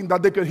preaching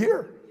that they could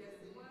hear.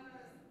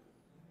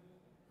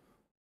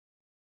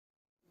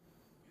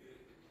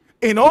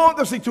 In all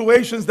the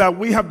situations that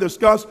we have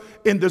discussed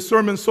in the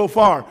sermon so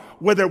far,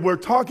 whether we're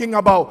talking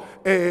about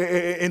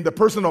in the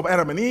person of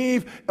Adam and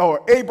Eve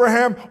or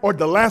Abraham or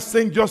the last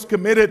sin just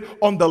committed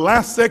on the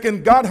last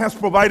second, God has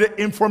provided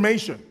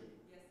information.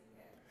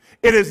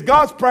 It is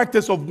God's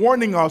practice of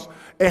warning us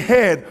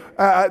ahead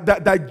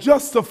that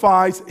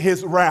justifies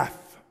his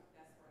wrath.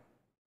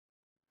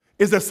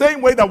 It's the same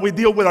way that we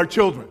deal with our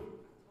children.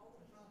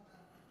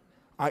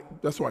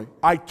 That's right.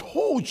 I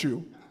told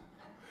you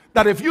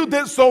that if you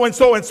did so and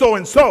so and so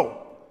and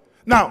so.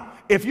 Now,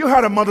 if you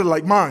had a mother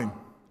like mine,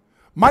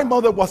 my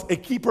mother was a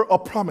keeper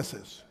of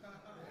promises.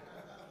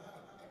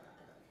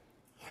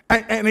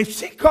 And if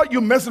she caught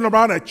you messing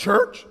around at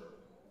church,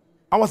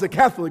 I was a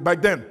Catholic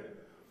back then.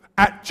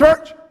 At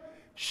church,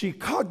 she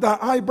cocked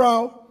that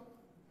eyebrow,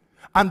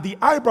 and the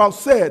eyebrow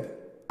said,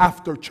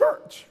 after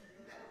church.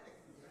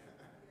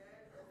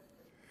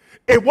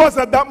 It was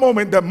at that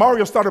moment that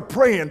Mario started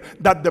praying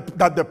that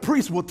the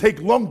priest would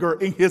take longer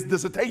in his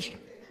dissertation.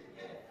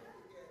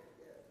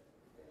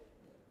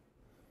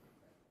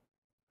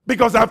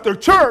 Because after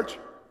church,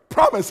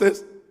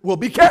 promises will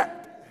be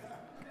kept.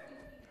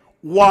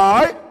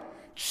 Why?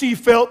 She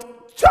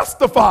felt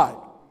justified.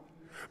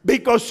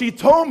 Because she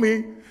told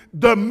me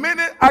the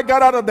minute I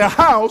got out of the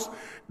house,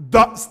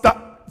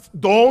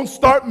 don't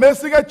start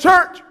messing at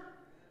church.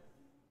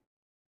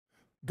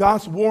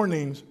 God's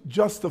warnings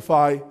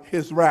justify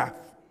his wrath.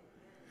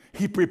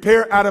 He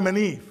prepared Adam and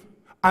Eve,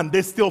 and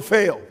they still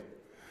failed.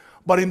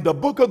 But in the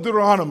book of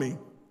Deuteronomy,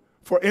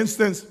 for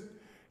instance,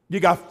 you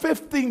got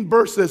 15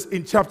 verses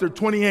in chapter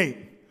 28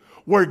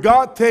 where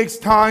God takes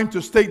time to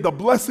state the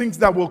blessings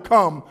that will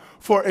come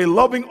for a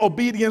loving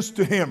obedience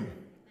to him.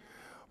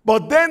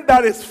 But then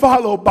that is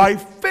followed by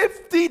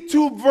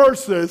 52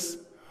 verses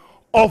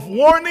of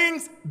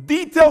warnings,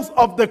 details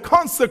of the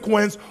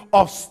consequence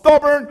of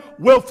stubborn,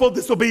 willful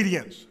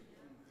disobedience.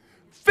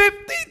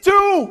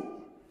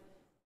 52!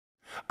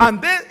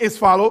 And then it's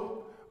followed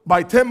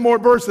by 10 more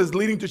verses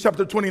leading to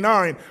chapter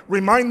 29,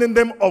 reminding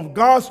them of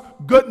God's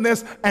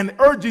goodness and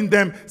urging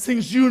them,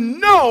 since you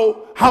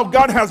know how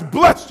God has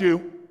blessed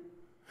you,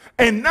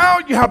 and now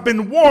you have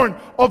been warned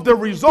of the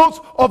results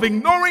of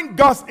ignoring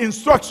God's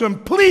instruction,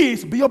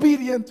 please be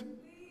obedient.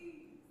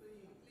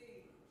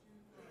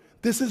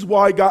 This is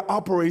why God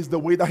operates the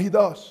way that he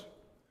does.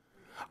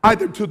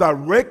 Either to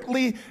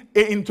directly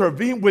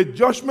intervene with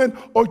judgment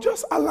or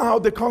just allow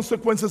the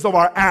consequences of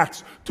our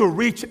acts to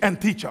reach and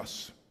teach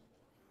us.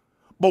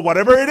 But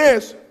whatever it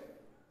is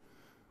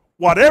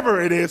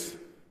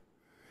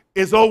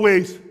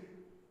always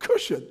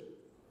cushioned.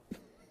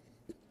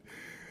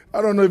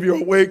 I don't know if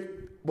you're awake,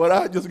 but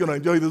I'm just going to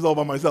enjoy this all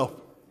by myself.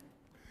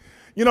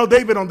 You know,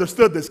 David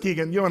understood this,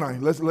 Keegan. You and I,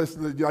 I'm just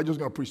going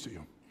to preach to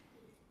you.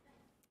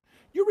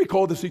 You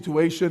recall the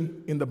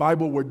situation in the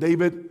Bible where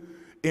David,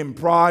 in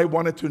pride,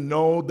 wanted to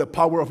know the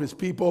power of his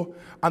people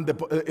and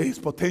his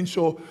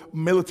potential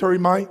military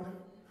might,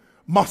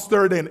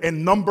 mustered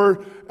and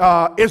numbered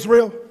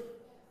Israel?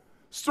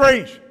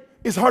 Strange.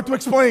 It's hard to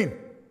explain.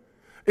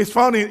 It's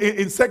found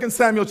in 2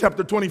 Samuel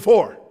chapter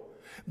 24.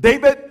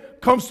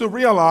 David comes to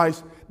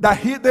realize that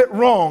he did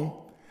wrong,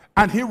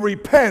 and he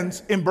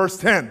repents in verse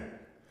 10.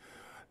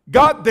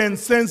 God then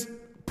sends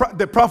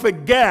the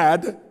prophet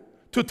Gad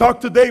to talk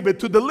to David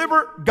to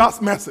deliver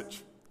God's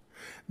message.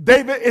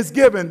 David is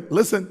given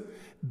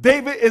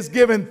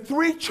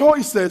 3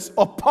 choices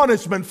of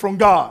punishment from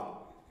God.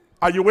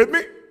 Are you with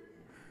me?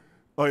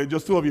 Oh, yeah,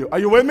 just 2 of you. Are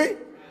you with me?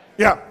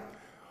 Yeah.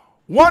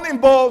 1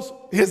 involves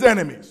his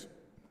enemies,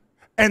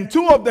 and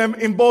 2 of them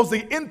involves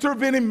the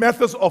intervening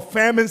methods of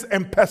famines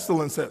and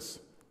pestilences.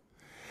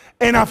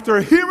 And after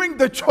hearing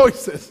the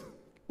choices,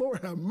 Lord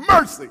have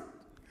mercy,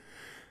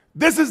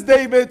 this is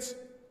David's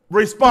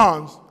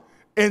response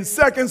in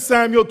 2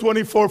 Samuel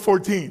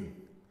 24:14.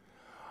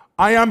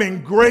 I am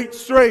in great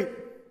strait.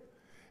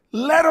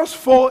 Let us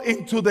fall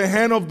into the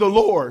hand of the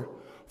Lord,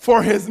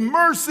 for his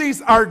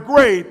mercies are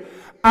great,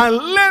 and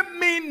let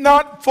me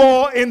not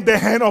fall in the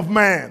hand of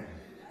man.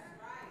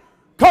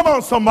 Come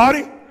on,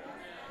 somebody.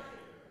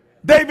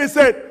 David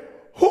said,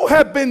 who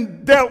have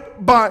been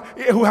dealt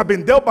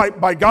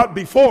by God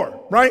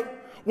before, right?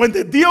 When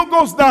the deal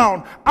goes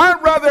down,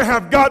 I'd rather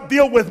have God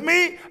deal with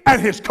me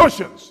and his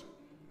cushions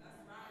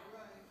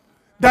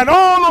than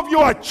all of you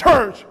at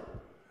church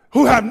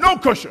who have no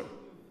cushion.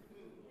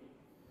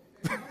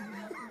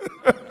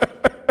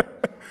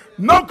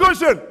 No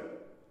cushion.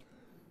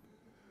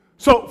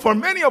 So for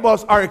many of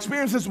us, our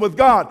experiences with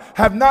God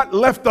have not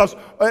left us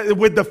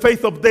with the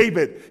faith of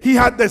David. He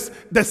had this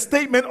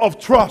statement of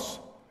trust.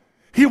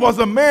 He was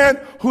a man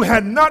who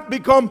had not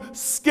become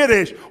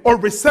skittish or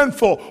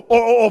resentful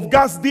or of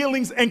God's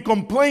dealings and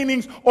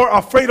complainings or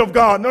afraid of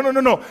God.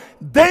 No.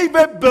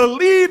 David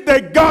believed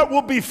that God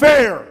will be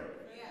fair.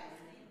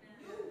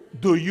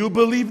 Do you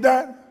believe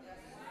that?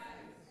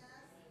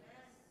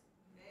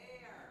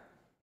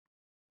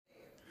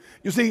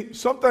 You see,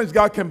 sometimes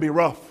God can be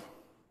rough.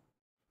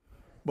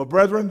 But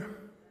brethren,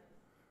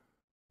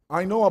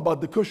 I know about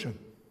the cushion.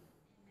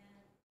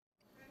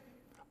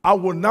 I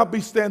would not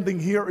be standing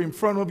here in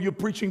front of you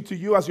preaching to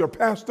you as your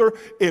pastor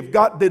if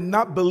God did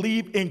not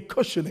believe in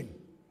cushioning.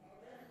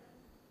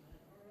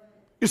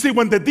 You see,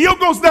 when the deal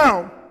goes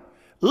down,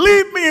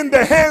 leave me in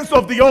the hands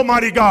of the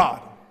Almighty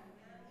God.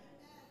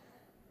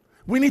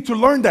 We need to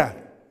learn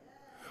that.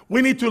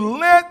 We need to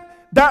let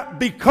that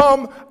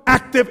become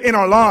active in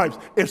our lives.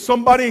 If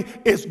somebody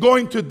is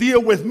going to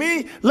deal with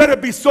me, let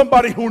it be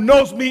somebody who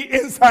knows me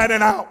inside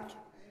and out.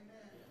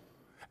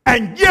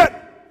 And yet,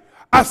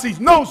 as he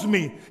knows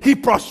me, he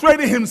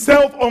prostrated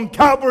himself on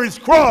Calvary's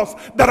cross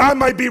that I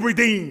might be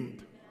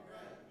redeemed.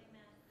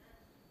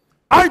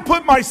 I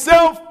put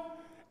myself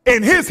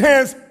in his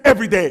hands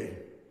every day.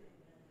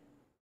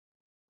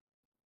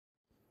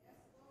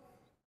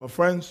 But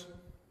friends,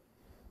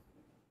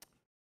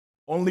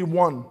 only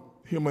one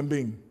human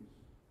being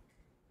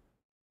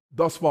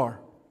thus far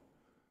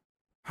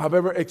have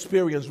ever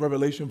experienced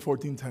Revelation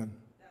 14:10.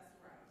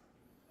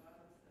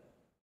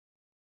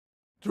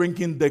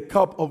 Drinking the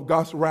cup of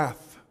God's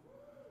wrath,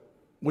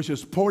 which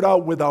is poured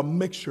out without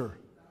mixture.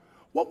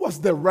 What was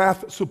the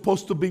wrath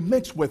supposed to be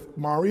mixed with,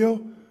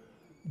 Mario?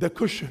 The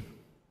cushion.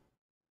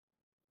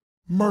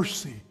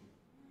 Mercy.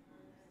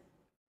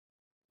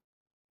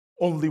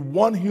 Only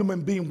one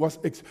human being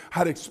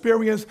had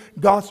experienced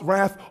God's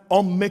wrath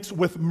unmixed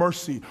with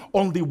mercy.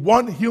 Only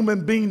one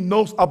human being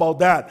knows about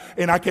that.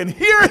 And I can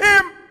hear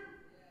him.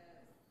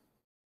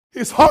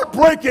 His heart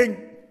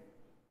breaking.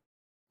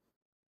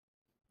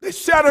 The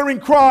shattering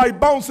cry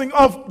bouncing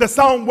off the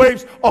sound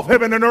waves of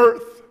heaven and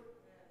earth.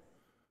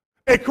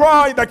 A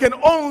cry that can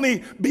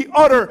only be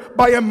uttered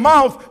by a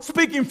mouth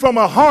speaking from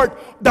a heart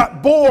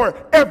that bore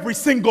every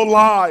single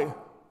lie.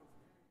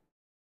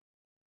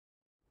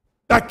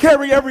 That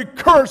carry every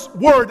cursed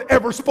word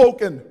ever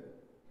spoken.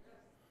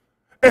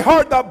 A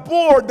heart that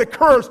bore the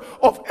curse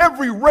of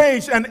every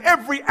rage and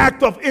every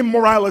act of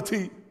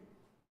immorality.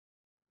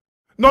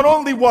 Not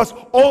only was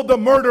all the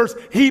murders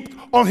heaped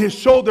on his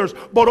shoulders,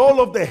 but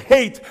all of the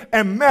hate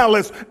and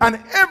malice and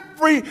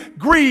every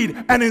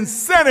greed and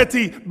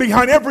insanity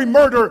behind every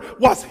murder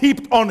was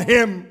heaped on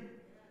him.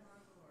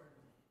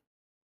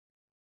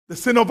 The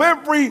sin of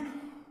every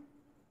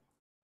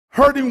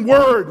hurting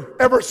word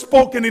ever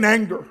spoken in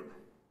anger.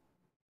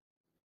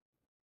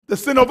 The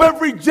sin of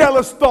every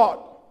jealous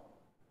thought.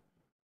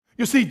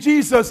 You see,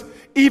 Jesus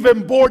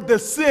even bore the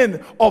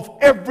sin of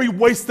every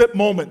wasted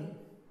moment.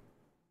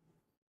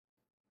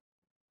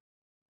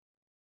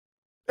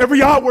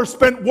 Every hour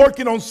spent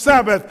working on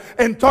Sabbath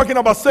and talking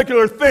about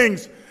secular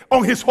things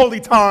on his holy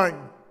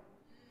time.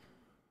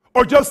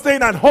 Or just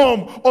staying at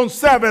home on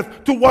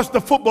Sabbath to watch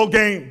the football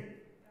game.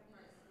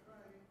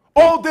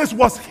 All this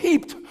was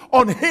heaped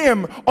on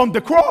him on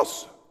the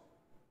cross.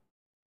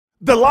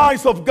 The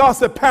lies of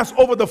gossip pass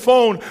over the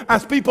phone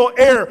as people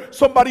air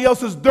somebody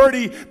else's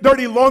dirty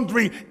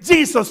laundry.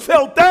 Jesus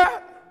felt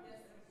that.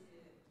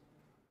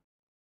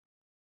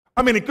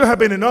 I mean, it could have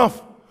been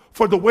enough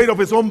for the weight of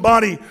his own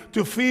body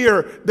to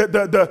fear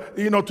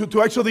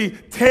to actually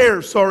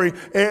tear,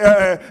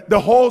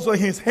 the holes in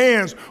his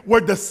hands where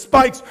the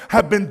spikes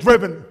have been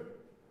driven.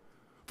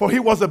 For he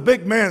was a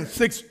big man,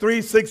 6'3",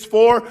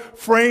 6'4",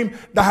 frame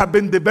that had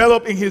been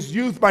developed in his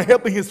youth by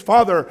helping his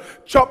father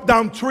chop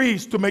down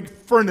trees to make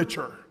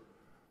furniture.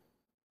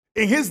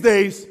 In his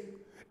days,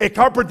 a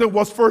carpenter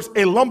was first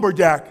a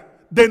lumberjack,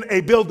 then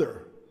a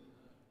builder.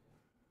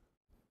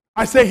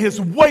 I say his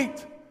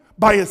weight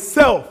by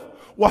itself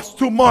was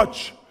too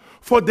much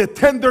for the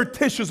tender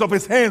tissues of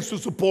his hands to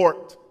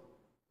support.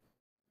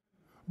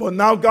 But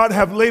now God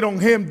have laid on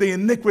him the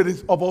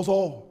iniquities of us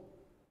all.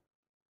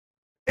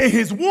 In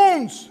his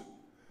wounds,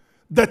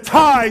 the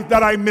tithe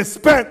that I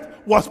misspent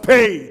was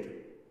paid.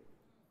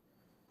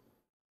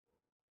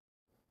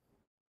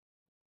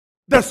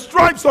 The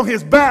stripes on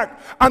his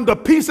back and the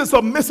pieces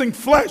of missing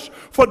flesh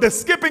for the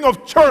skipping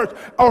of church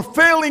or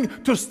failing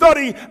to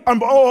study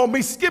or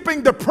me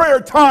skipping the prayer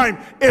time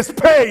is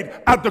paid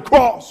at the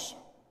cross.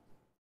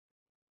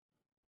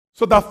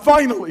 So that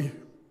finally,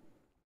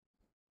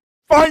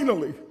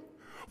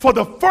 for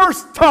the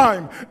first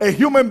time, a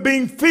human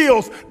being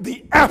feels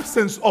the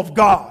absence of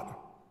God.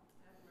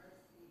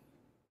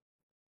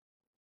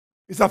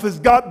 It's as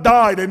if God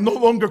died and no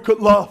longer could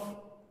love.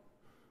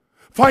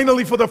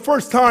 Finally, for the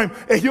first time,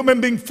 a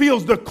human being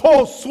feels the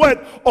cold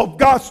sweat of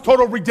God's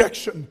total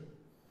rejection.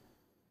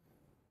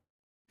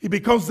 He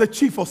becomes the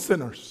chief of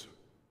sinners.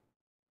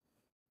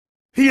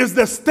 He is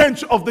the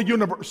stench of the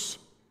universe.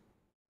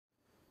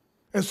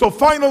 And so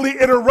finally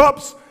it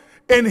erupts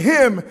in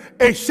him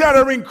a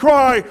shattering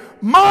cry,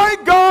 my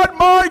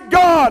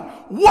God,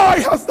 why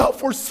hast thou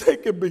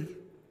forsaken me?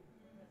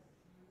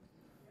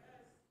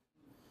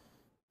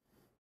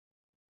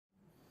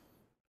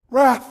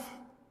 Wrath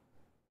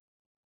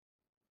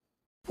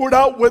poured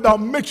out without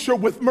mixture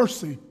with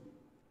mercy.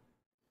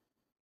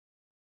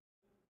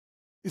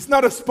 It's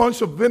not a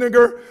sponge of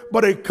vinegar,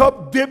 but a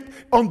cup dipped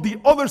on the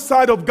other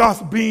side of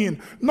God's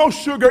being. No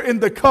sugar in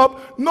the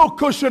cup, no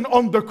cushion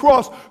on the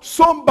cross.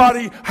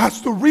 Somebody has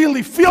to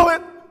really feel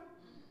it.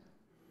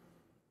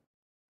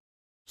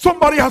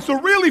 Somebody has to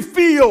really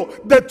feel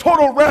the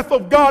total wrath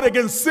of God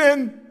against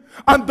sin.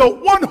 And the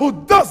one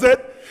who does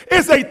it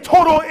is a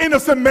total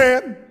innocent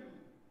man.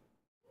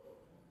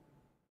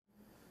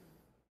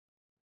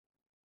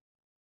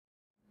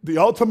 The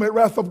ultimate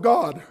wrath of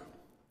God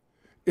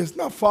is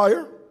not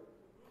fire.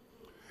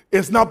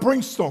 It's not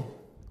brimstone.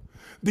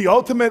 The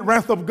ultimate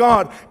wrath of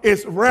God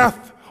is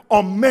wrath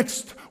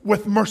unmixed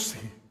with mercy.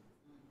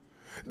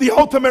 The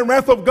ultimate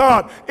wrath of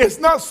God is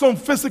not some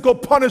physical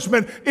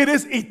punishment. It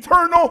is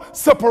eternal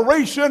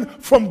separation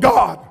from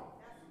God.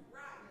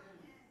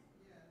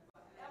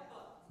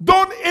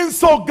 Don't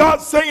insult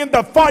God saying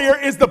that fire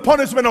is the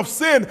punishment of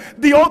sin.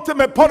 The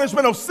ultimate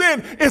punishment of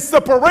sin is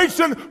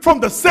separation from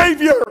the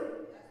Savior.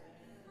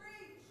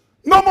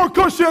 No more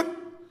cushion.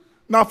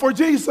 Not for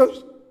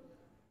Jesus.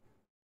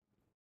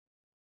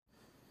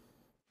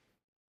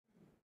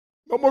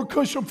 No more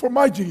cushion for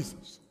my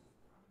Jesus.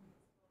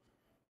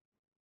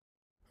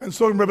 And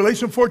so in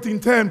Revelation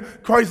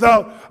 14:10 cries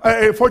out,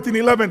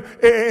 14:11,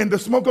 and the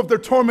smoke of their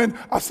torment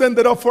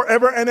ascended up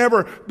forever and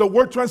ever. The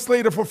word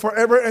translated for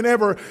forever and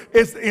ever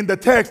is in the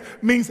text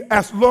means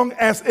as long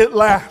as it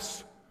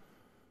lasts.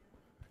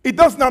 It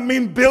does not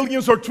mean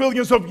billions or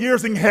trillions of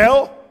years in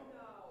hell.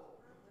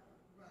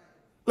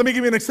 Let me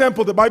give you an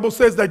example. The Bible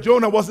says that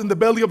Jonah was in the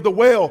belly of the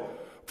whale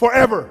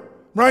forever,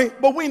 right?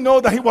 But we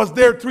know that he was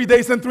there 3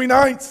 days and 3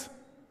 nights.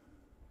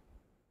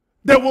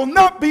 There will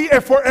not be a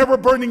forever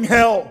burning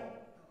hell.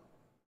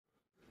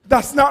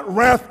 That's not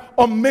wrath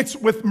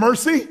unmixed with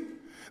mercy.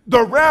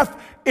 The wrath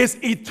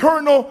is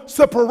eternal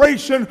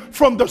separation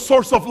from the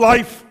source of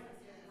life.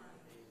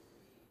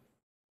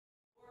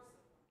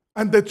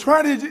 And the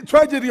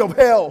tragedy of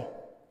hell,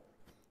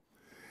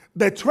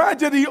 the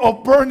tragedy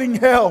of burning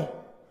hell,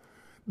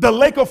 the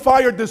lake of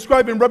fire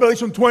described in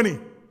Revelation 20,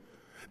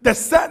 the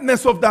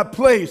sadness of that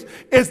place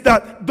is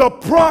that the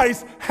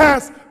price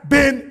has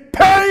been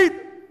paid.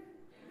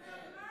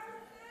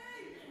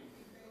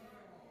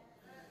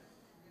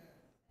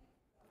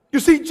 You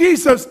see,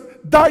 Jesus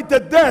died the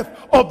death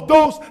of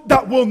those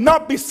that will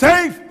not be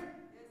saved.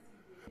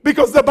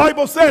 Because the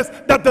Bible says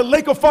that the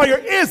lake of fire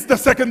is the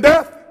second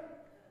death.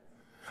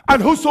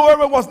 And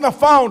whosoever was not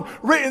found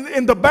written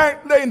in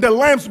the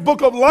Lamb's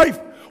book of life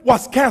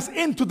was cast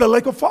into the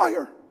lake of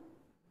fire.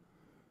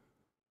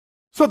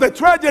 So the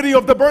tragedy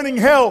of the burning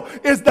hell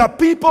is that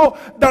people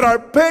that are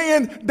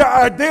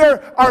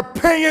there are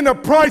paying a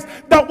price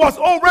that was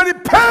already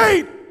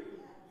paid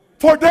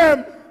for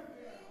them.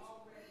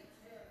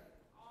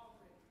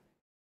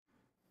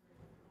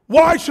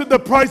 Why should the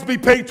price be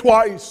paid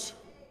twice?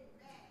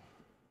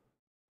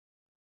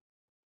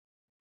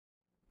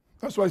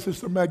 That's why,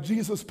 Sister Mac,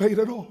 Jesus paid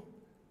it all.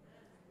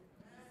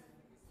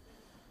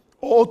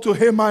 All to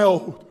him I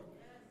owed.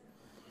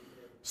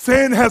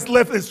 Sin has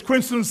left its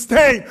crimson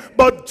stain,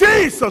 but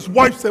Jesus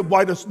wipes it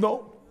white as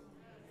snow.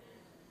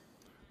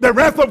 The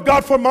wrath of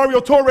God for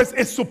Mario Torres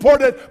is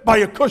supported by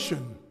a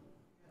cushion.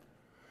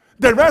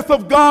 The wrath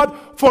of God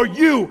for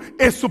you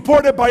is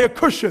supported by a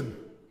cushion.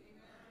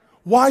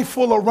 Why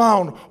fool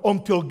around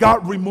until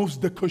God removes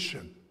the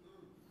cushion?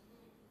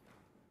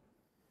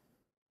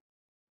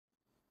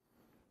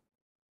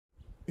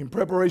 In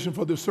preparation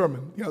for this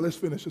sermon, let's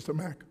finish, Sister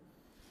Mac.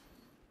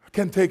 I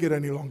can't take it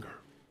any longer.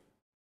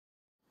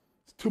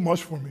 It's too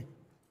much for me.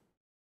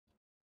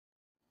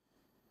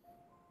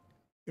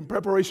 In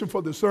preparation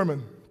for the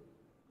sermon,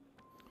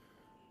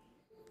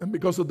 and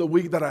because of the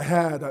week that I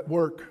had at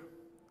work,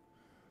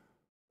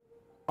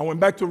 I went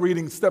back to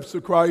reading Steps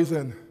to Christ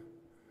and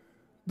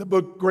the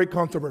book Great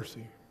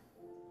Controversy.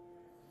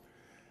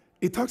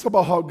 It talks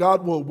about how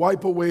God will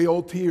wipe away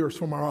all tears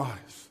from our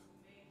eyes.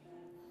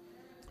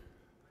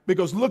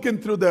 Because looking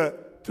through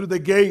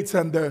the gates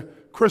and the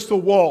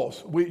crystal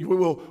walls, we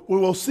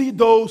will see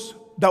those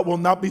that will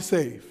not be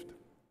saved.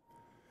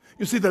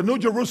 You see, the New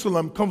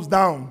Jerusalem comes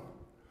down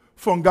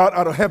from God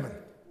out of heaven.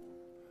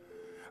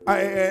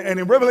 And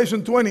in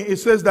Revelation 20, it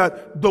says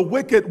that the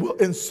wicked will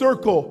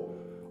encircle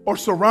or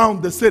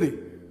surround the city.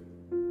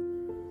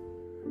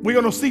 We're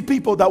going to see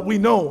people that we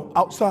know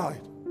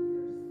outside.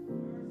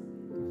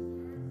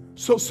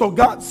 So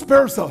God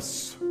spares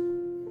us.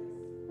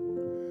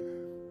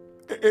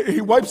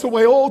 He wipes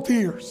away all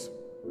tears.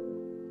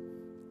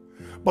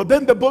 But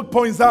then the book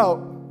points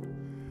out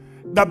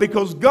that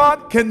because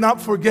God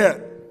cannot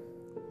forget,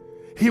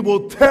 He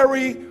will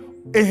tarry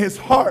in His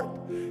heart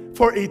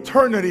for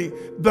eternity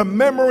the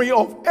memory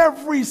of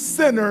every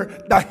sinner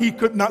that He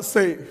could not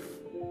save.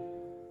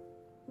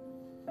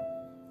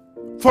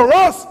 For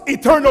us,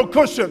 eternal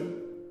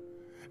cushion.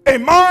 A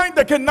mind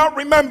that cannot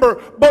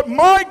remember, but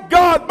my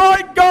God,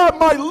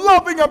 my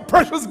loving and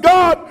precious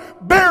God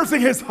bears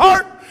in His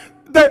heart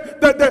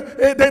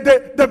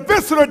the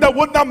visitor that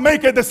would not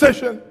make a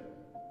decision.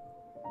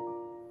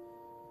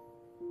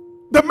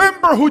 The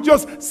member who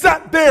just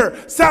sat there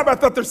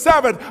Sabbath after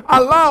Sabbath,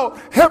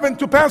 allowed heaven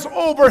to pass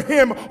over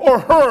him or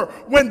her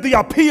when the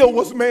appeal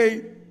was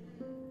made.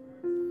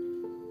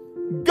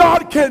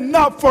 God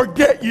cannot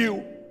forget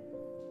you.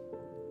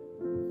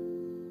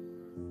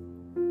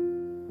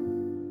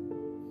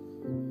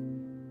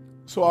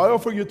 So I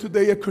offer you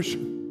today a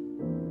cushion.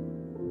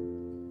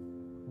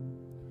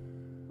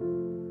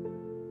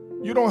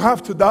 You don't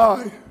have to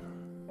die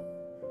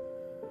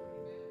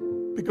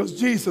because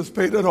Jesus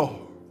paid it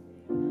all.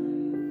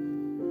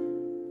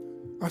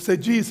 I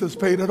said Jesus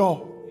paid it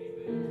all.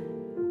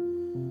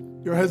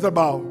 Your heads are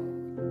bowed.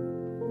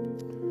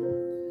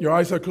 Your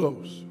eyes are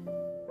closed.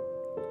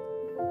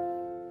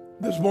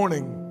 This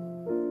morning,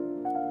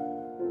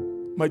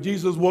 my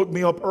Jesus woke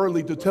me up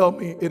early to tell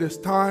me it is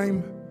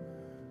time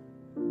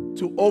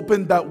to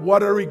open that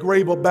watery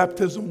grave of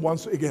baptism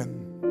once again.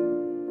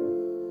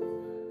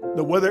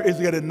 The weather is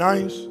getting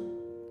nice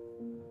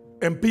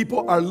and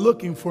people are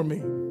looking for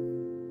me.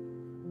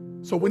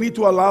 So we need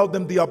to allow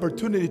them the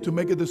opportunity to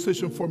make a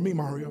decision for me,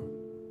 Mario.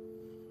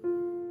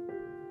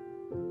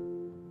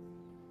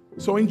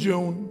 So in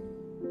June,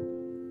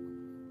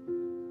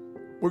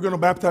 we're going to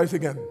baptize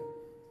again.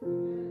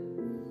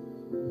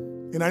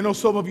 And I know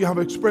some of you have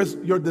expressed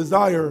your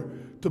desire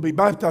to be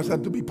baptized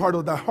and to be part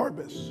of that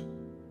harvest.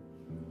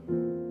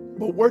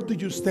 But where do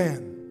you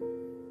stand?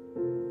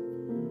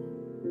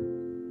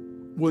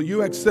 Will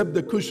you accept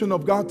the cushion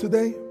of God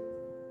today?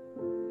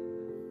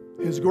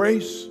 His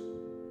grace?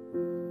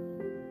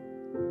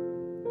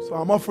 So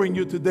I'm offering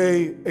you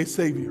today a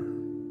Savior,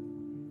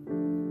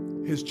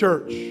 His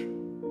church,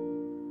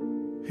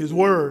 His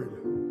Word,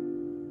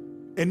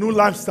 a new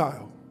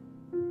lifestyle,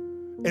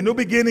 a new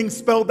beginning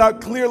spelled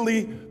out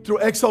clearly through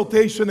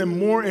exaltation and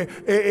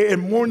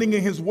mourning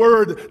in His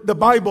Word, the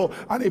Bible.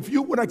 And if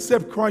you would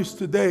accept Christ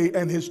today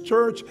and His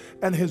church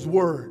and His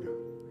Word,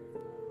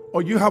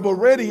 or you have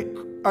already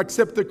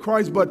accepted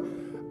Christ, but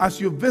as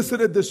you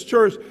visited this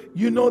church,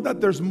 you know that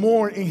there's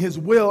more in His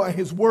will and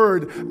His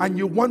Word, and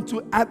you want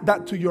to add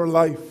that to your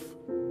life.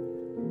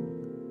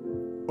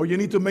 Or you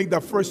need to make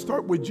that first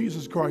start with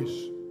Jesus Christ.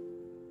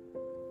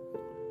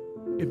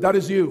 If that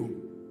is you,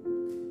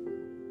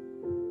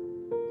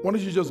 why don't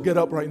you just get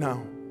up right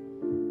now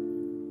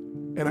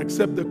and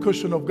accept the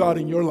cushion of God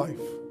in your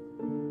life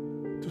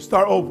to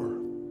start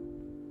over.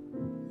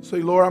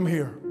 Say, Lord, I'm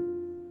here.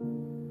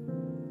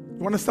 You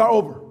want to start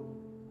over?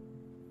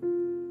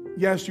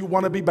 Yes, you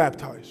want to be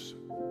baptized.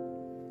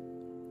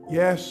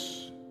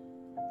 Yes,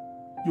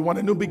 you want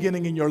a new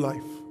beginning in your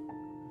life.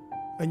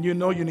 And you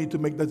know you need to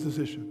make that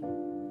decision.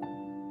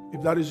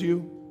 If that is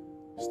you,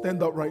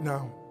 stand up right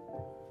now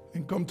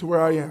and come to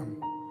where I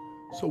am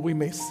so we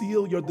may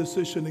seal your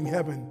decision in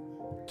heaven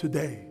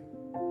today.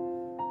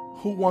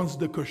 Who wants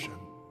the cushion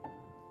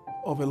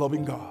of a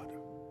loving God?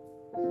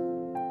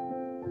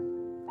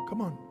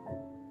 Come on,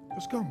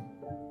 just come.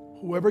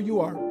 Whoever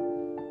you are.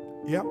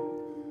 Yep.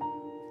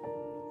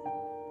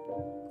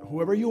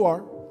 Whoever you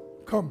are,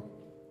 come.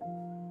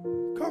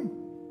 Come.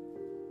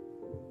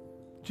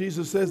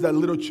 Jesus says that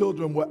little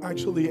children will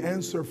actually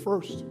answer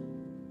first.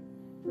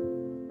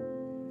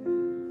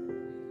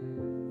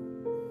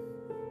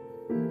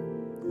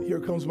 Here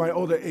comes my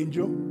older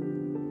angel.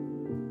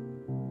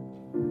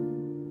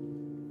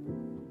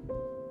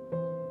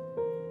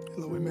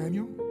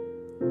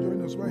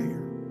 else right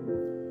here.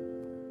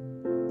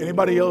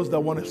 Anybody else that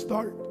want to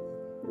start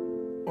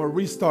or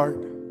restart,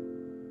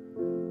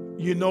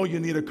 you know you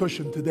need a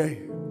cushion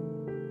today.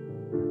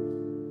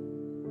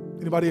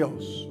 Anybody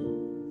else?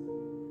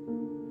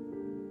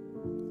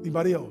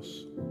 Anybody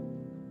else?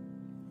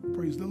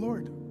 Praise the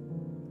Lord.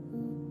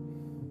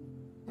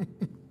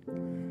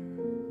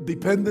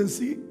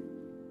 Dependency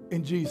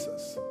in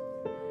Jesus.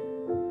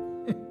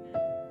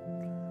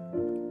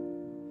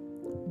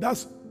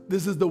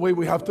 This is the way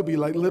we have to be,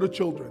 like little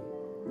children.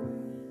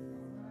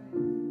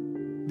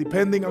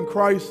 Depending on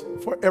Christ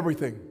for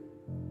everything.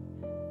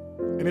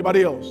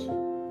 Anybody else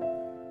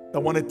that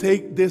want to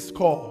take this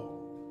call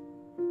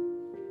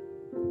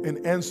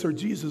and answer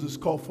Jesus'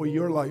 call for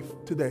your life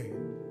today?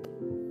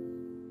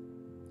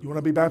 You want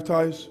to be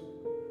baptized?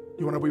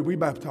 You want to be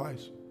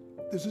rebaptized?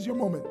 This is your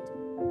moment.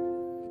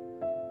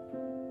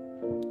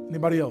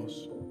 Anybody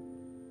else?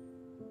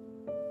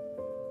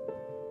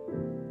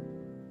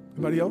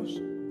 Anybody else?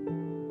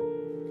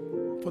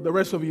 For the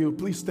rest of you,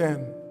 please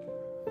stand.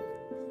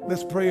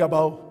 Let's pray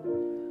about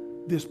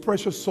these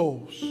precious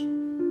souls.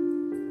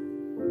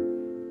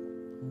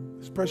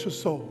 These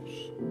precious souls.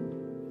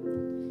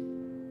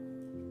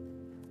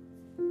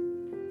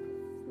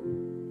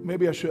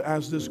 Maybe I should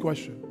ask this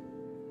question.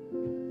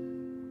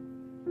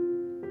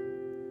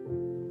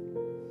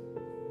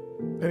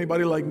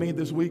 Anybody like me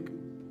this week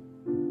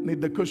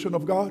need the cushion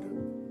of God?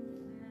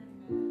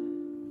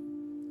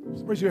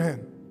 Just raise your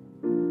hand.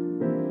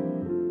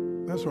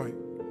 That's right.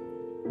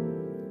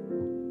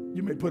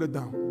 You may put it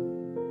down.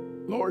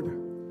 Lord,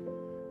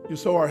 you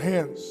saw our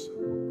hands.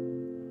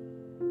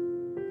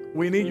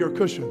 We need your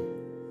cushion.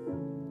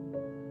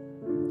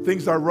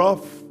 Things are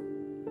rough.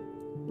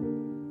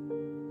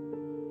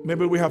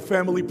 Maybe we have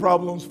family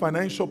problems,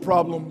 financial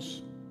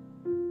problems.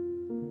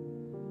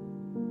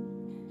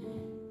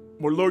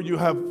 Well, Lord, you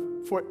have,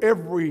 for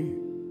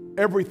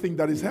everything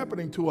that is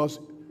happening to us,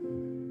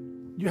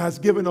 you has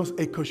given us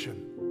a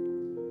cushion.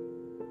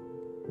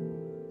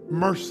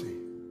 Mercy.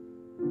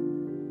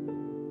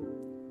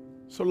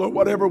 So, Lord,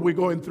 whatever we're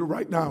going through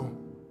right now,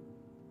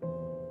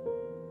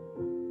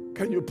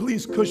 can you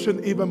please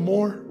cushion even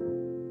more?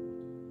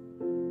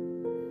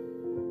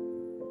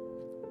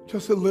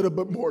 Just a little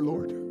bit more,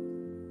 Lord.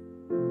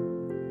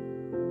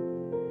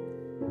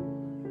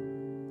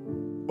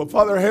 But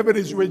Father, heaven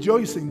is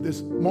rejoicing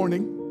this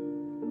morning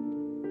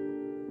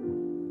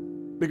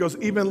because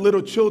even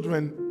little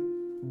children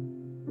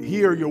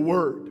hear your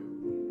word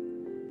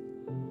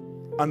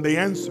and they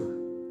answer.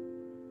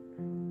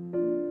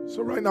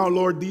 So right now,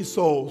 Lord, these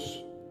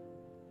souls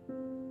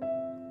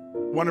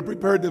want to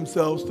prepare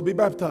themselves to be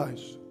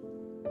baptized,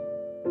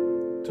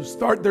 to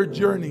start their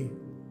journey.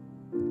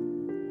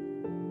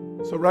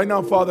 So right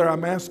now, Father,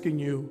 I'm asking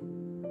you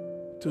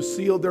to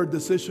seal their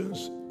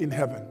decisions in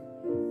heaven.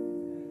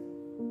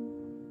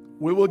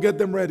 We will get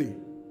them ready.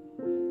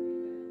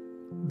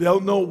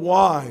 They'll know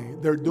why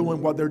they're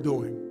doing what they're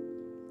doing.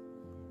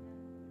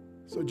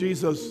 So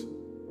Jesus,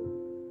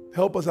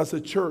 help us as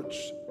a church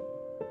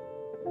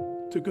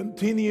to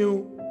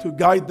continue to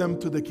guide them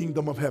to the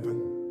kingdom of heaven.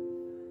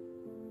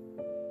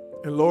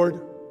 And Lord,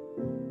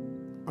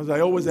 as I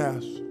always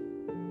ask,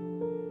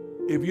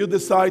 if you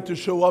decide to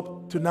show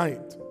up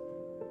tonight,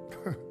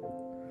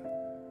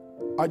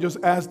 I just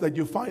ask that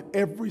you find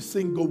every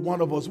single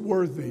one of us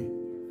worthy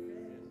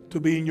to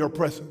be in your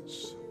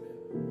presence.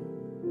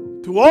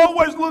 To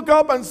always look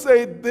up and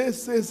say,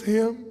 this is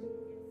him.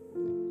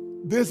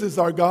 This is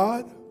our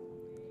God.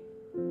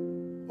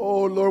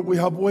 Oh Lord, we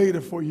have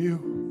waited for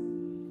you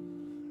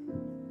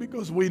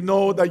because we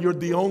know that you're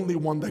the only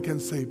one that can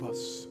save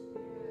us.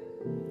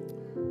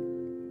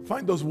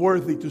 Find us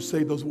worthy to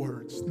say those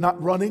words,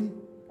 not running,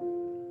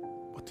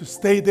 but to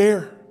stay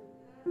there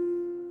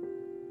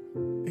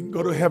and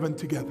go to heaven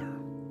together.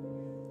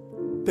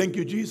 Thank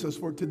you, Jesus,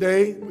 for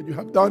today, what you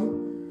have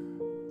done.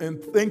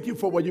 And thank you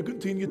for what you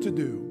continue to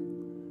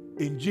do.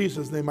 In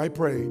Jesus' name I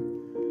pray.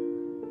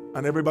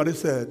 And everybody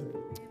said,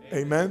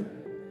 amen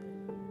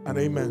and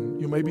amen.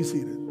 You may be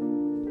seated.